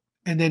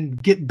 and then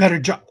get better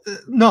jobs.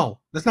 No,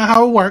 that's not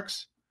how it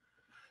works.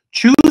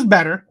 Choose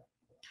better,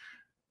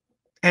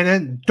 and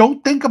then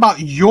don't think about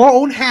your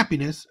own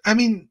happiness. I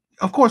mean,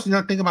 of course, you're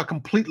not thinking about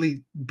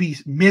completely be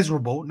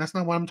miserable. That's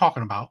not what I'm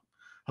talking about.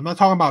 I'm not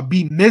talking about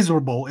be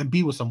miserable and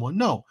be with someone.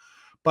 No,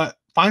 but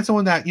find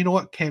someone that,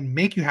 can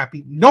make you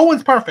happy. No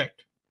one's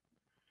perfect,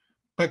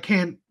 but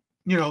can,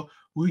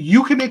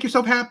 you can make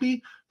yourself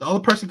happy. The other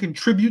person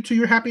contribute to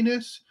your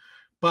happiness.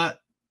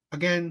 But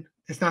again,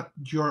 it's not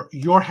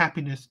your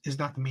happiness is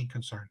not the main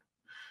concern.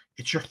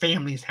 It's your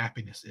family's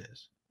happiness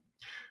is.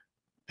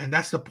 And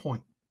that's the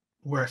point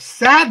where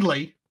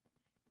sadly,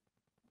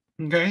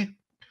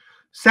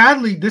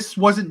 this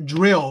wasn't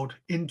drilled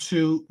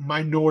into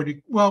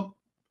minority. Well,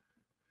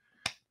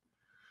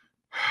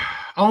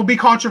 I won't be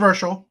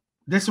controversial.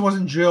 This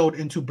wasn't drilled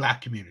into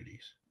black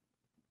communities,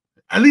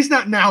 at least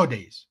not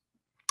nowadays.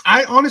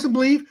 I honestly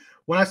believe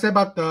what I said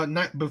about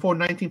before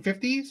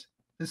 1950s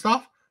and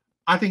stuff,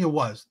 I think it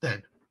was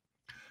then.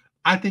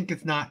 I think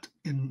it's not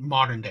in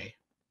modern day.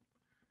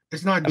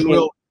 It's not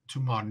drilled to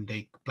modern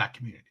day black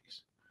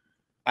communities.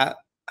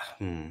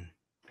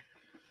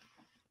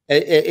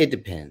 It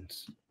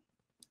depends.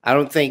 I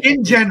don't think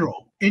in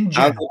general, I don't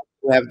think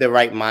you have the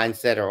right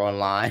mindset or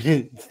online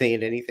and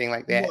saying anything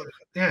like that.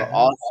 Yeah. But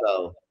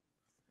also,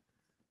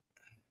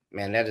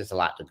 man, that is a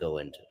lot to go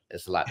into.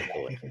 It's a lot to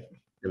go into.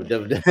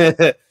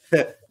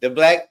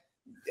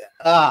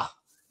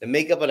 The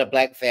makeup of the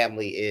black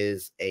family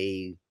is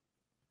a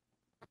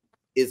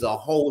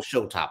whole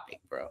show topic,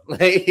 bro.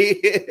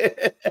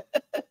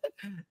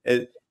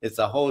 It's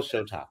a whole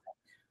show topic.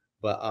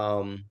 But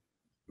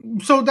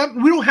so that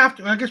we don't have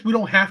to. I guess we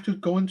don't have to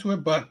go into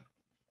it, but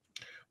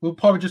we'll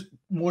probably just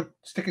more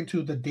sticking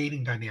to the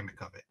dating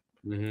dynamic of it.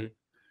 Mm-hmm.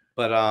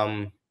 But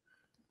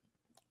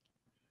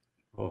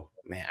oh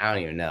man, I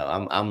don't even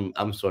know.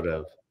 I'm sort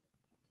of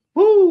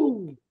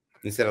you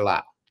said a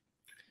lot.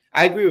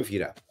 I agree with you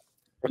though.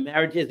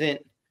 Marriage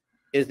isn't.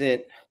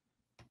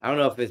 I don't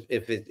know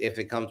if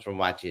it comes from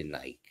watching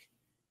like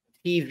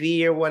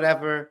TV or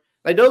whatever.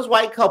 Like those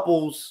white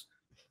couples,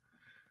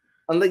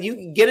 unless you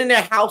can get in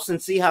their house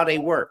and see how they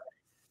work.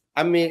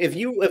 I mean, if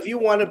you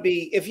want to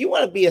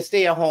be a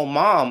stay-at-home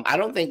mom, I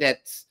don't think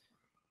that's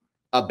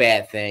a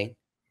bad thing.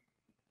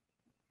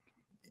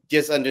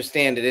 Just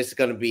understand that it's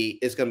gonna be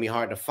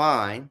hard to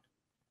find.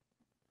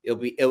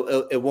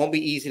 It won't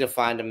be easy to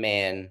find a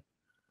man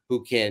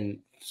who can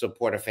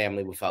support a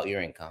family without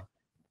your income.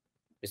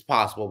 It's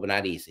possible, but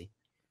not easy.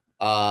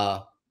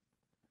 While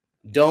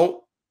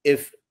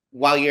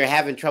you're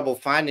having trouble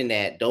finding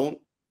that, don't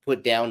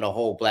put down the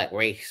whole black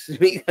race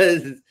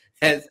because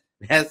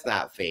that's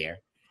not fair.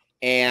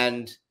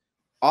 And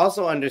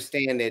also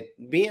understand that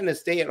being a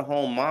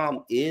stay-at-home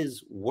mom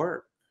is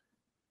work.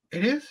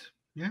 It is.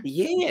 Yeah.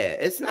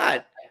 It's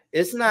not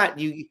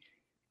you.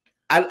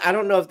 I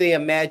don't know if they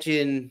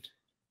imagine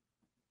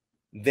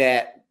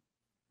that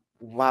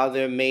while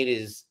their mate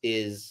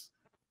is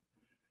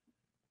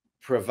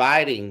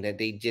providing, that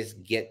they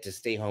just get to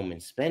stay home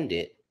and spend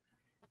it.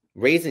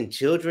 Raising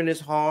children is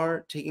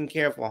hard. Taking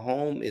care of a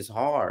home is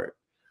hard.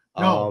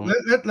 No,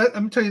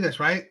 let me tell you this,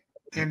 right?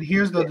 and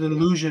here's the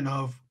delusion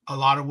of a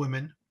lot of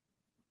women,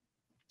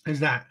 is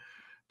that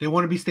they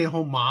want to be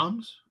stay-at-home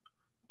moms,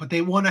 but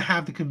they want to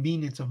have the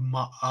convenience of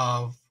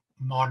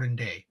modern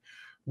day,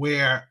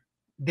 where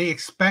they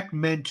expect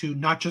men to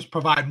not just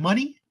provide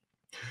money,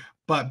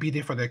 but be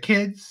there for their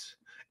kids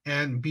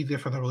and be there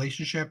for the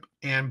relationship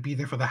and be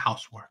there for the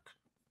housework.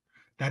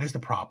 That is the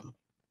problem.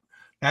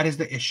 That is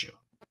the issue.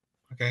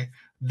 Okay.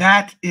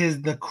 That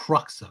is the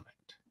crux of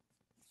it.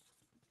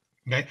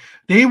 Okay.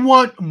 They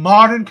want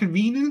modern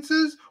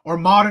conveniences or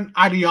modern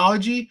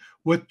ideology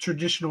with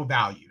traditional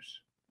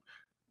values.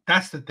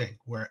 That's the thing,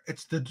 where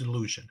it's the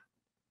delusion.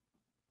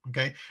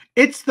 Okay.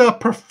 It's the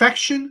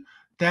perfection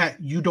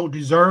that you don't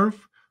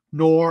deserve,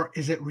 nor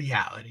is it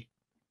reality.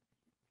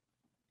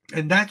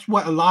 And that's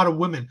what a lot of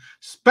women,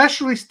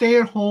 especially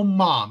stay-at-home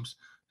moms,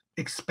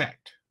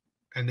 expect.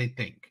 And they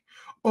think,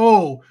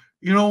 oh,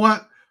 you know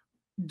what?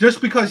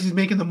 Just because he's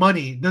making the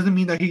money doesn't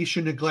mean that he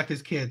should neglect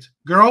his kids.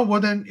 Girl, well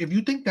then, if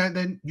you think that,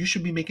 then you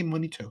should be making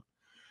money too.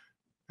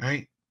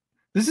 Right?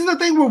 This is the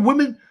thing where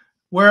women,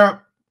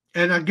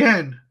 and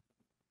again,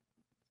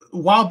 a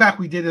while back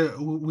we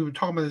were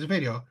talking about this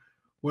video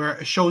where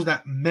it shows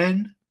that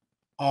men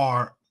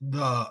are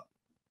the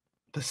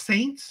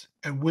saints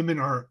and women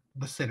are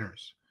the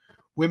sinners.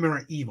 Women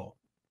are evil.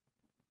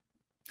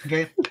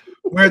 Okay?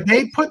 Where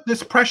they put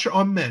this pressure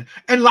on men.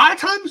 And a lot of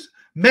times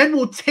men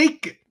will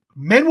take it.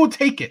 Men will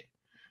take it.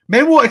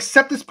 Men will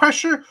accept this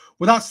pressure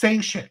without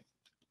saying shit.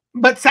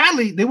 But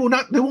sadly, they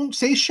won't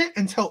say shit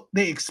until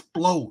they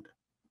explode.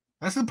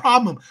 That's the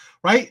problem,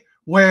 right?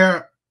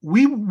 Where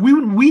we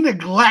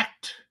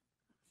neglect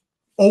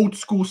old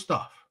school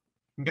stuff.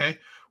 Okay?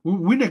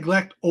 We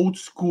neglect old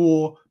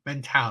school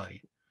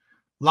mentality.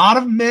 A lot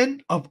of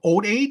men of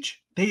old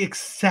age, they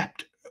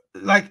accept,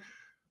 like,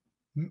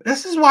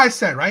 this is why I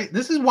said, right?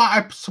 This is why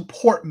I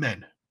support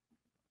men.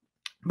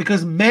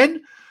 Because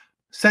men,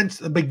 since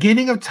the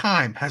beginning of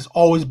time, has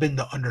always been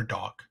the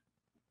underdog.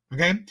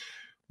 Okay?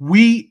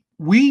 We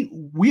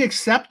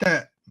accept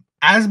that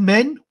as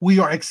men, we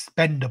are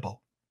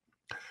expendable.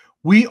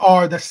 We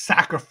are the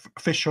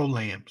sacrificial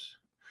lambs.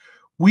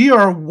 We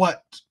are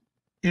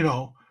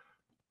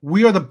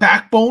we are the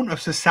backbone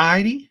of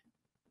society.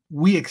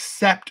 We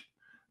accept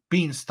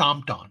being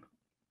stomped on.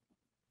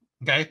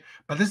 Okay?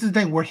 But this is the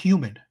thing, we're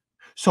human.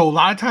 So a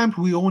lot of times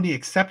we only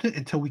accept it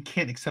until we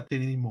can't accept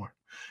it anymore.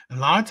 And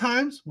a lot of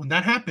times when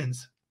that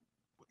happens,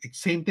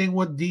 same thing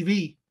with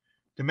DV,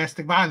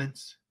 domestic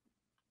violence,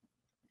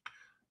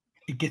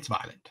 it gets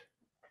violent.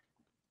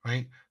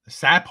 Right? The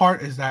sad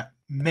part is that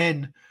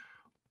men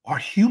are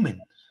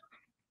humans.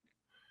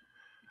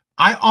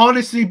 I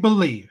honestly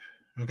believe,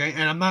 okay,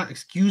 and I'm not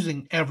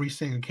excusing every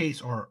single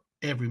case or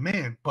every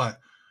man, but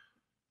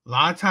a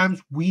lot of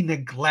times we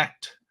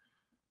neglect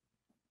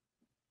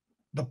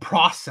the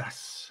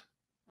process.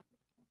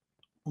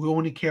 We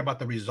only care about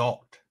the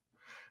result.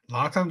 A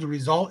lot of times the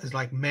result is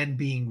like men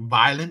being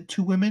violent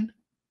to women.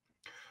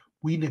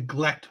 We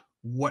neglect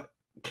what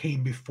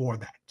came before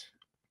that.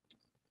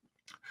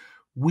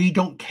 We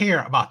don't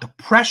care about the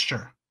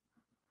pressure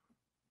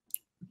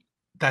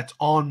that's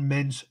on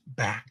men's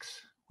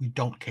backs. We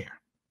don't care.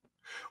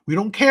 We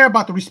don't care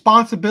about the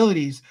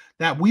responsibilities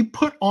that we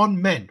put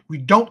on men. We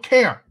don't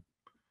care.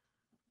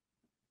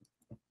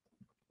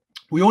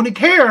 We only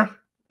care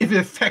if it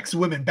affects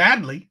women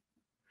badly.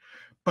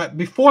 But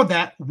before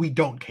that, we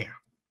don't care.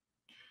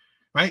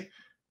 Right?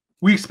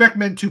 We expect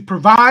men to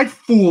provide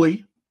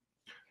fully,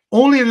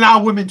 only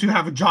allow women to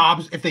have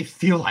jobs if they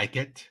feel like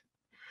it.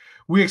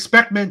 We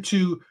expect men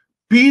to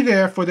be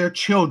there for their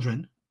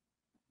children.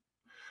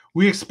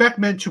 We expect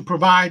men to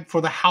provide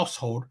for the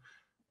household,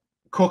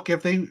 cook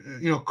if they,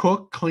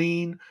 cook,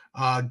 clean,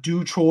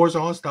 do chores,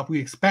 all that stuff. We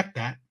expect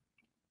that.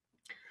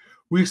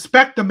 We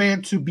expect the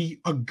man to be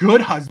a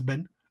good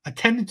husband, a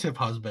tentative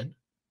husband.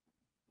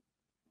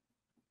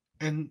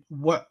 And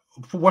what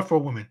for a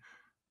woman,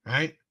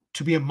 right?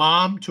 To be a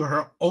mom to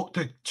her,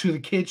 to the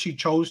kid she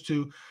chose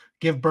to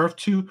give birth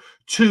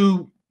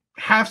to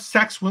have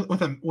sex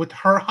with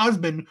her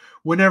husband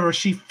whenever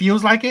she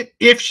feels like it,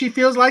 if she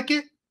feels like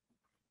it.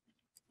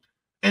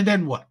 And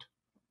then what?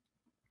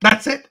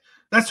 That's it.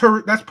 That's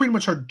pretty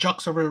much her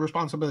jux of her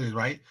responsibilities,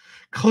 right?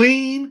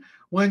 Clean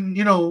when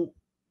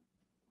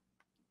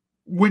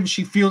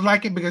she feels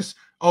like it because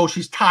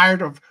she's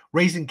tired of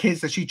raising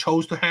kids that she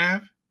chose to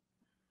have.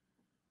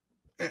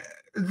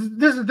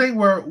 This is the thing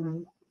where,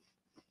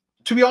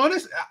 to be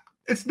honest,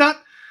 it's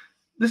not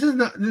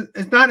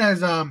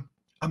as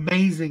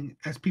amazing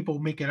as people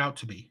make it out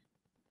to be,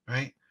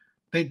 right?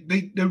 They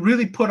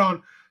really put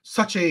on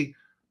such a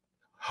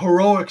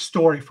heroic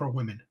story for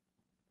women,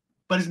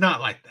 but it's not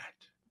like that.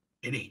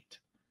 It ain't.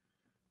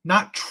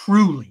 Not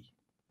truly.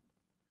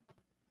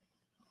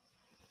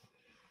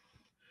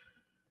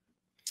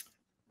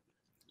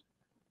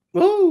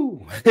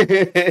 Woo!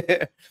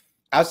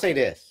 I'll say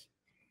this.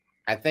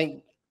 I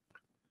think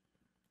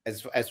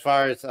as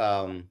far as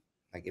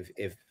like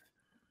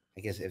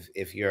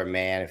if you're a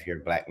man, if you're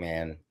a black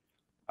man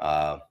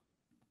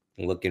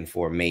looking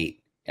for a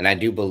mate, and I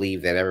do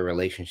believe that every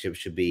relationship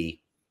should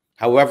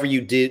however you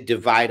did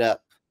divide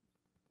up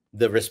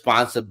the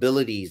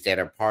responsibilities that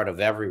are part of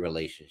every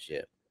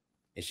relationship,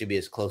 it should be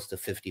as close to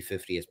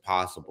 50-50 as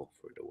possible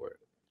for it to work.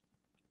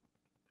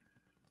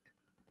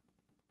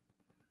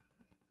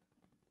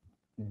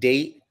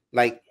 Date,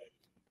 like,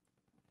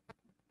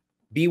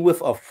 be with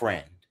a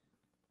friend.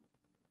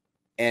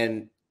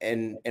 And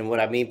what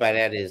I mean by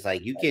that is,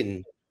 like, you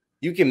can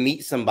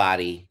meet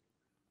somebody,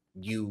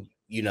 you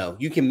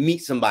can meet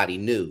somebody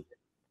new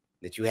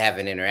that you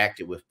haven't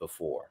interacted with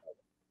before.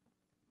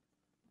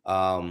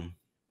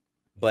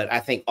 But I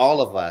think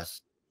all of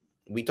us,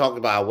 we talked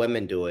about how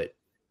women do it.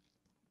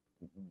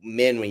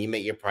 Men, when you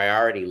make your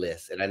priority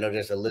list, and I know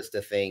there's a list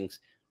of things,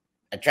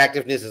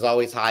 attractiveness is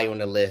always high on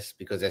the list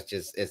because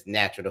it's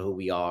natural to who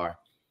we are.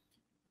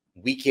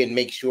 We can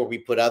make sure we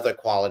put other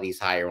qualities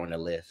higher on the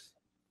list.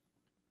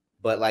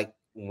 But like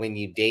when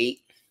you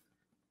date,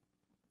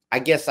 I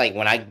guess like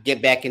when I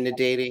get back into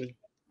dating,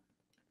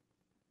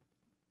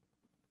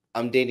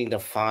 I'm dating to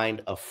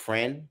find a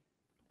friend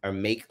or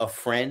make a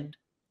friend,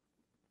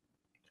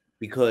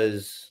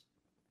 because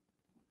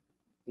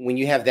when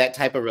you have that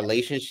type of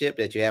relationship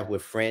that you have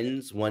with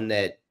friends, one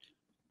that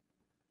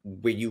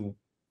where you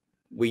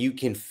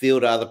can feel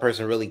the other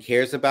person really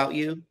cares about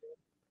you,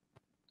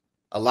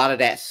 a lot of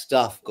that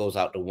stuff goes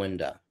out the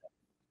window.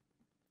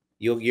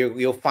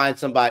 You'll find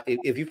somebody,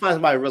 if you find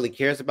somebody who really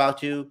cares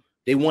about you,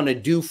 they want to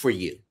do for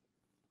you,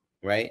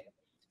 right?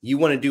 You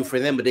want to do for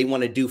them, but they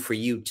want to do for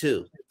you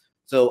too.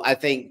 So I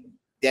think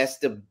that's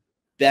the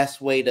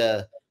best way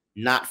to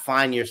not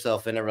find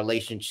yourself in a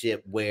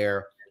relationship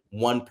where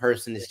one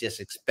person is just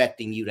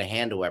expecting you to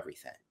handle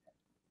everything.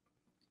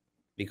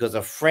 Because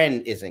a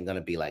friend isn't going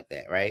to be like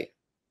that, right?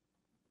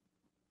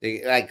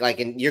 They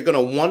and you're going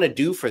to want to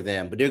do for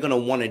them, but they're going to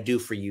want to do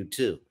for you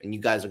too. And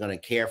you guys are going to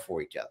care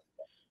for each other.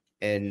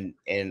 And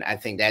I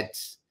think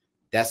that's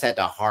at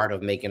the heart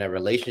of making a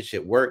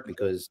relationship work,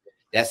 because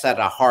that's at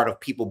the heart of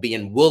people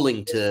being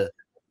willing to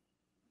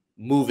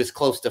move as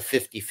close to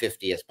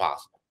 50-50 as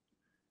possible.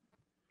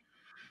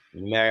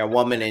 You marry a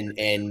woman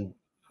and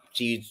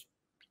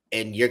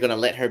you're going to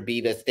let her be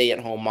the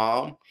stay-at-home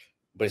mom,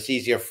 but if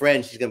she's your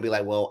friend, she's going to be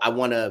like, well, I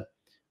want to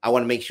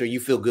make sure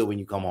you feel good when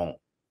you come home.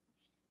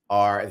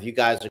 Or if you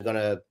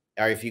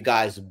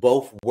guys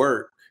both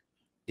work,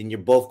 then you're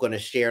both going to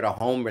share the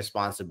home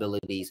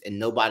responsibilities, and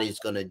nobody's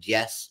going to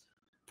just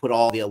put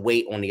all the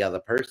weight on the other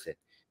person,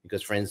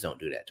 because friends don't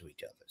do that to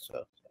each other.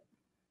 So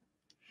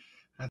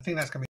I think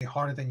that's going to be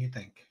harder than you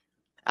think.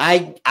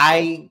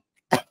 I'm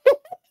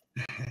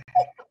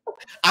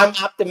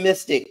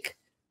optimistic,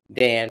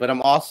 Dan, but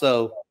I'm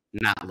also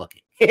not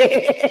looking.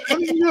 How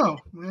do you know?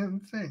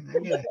 I'm saying, I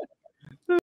get it.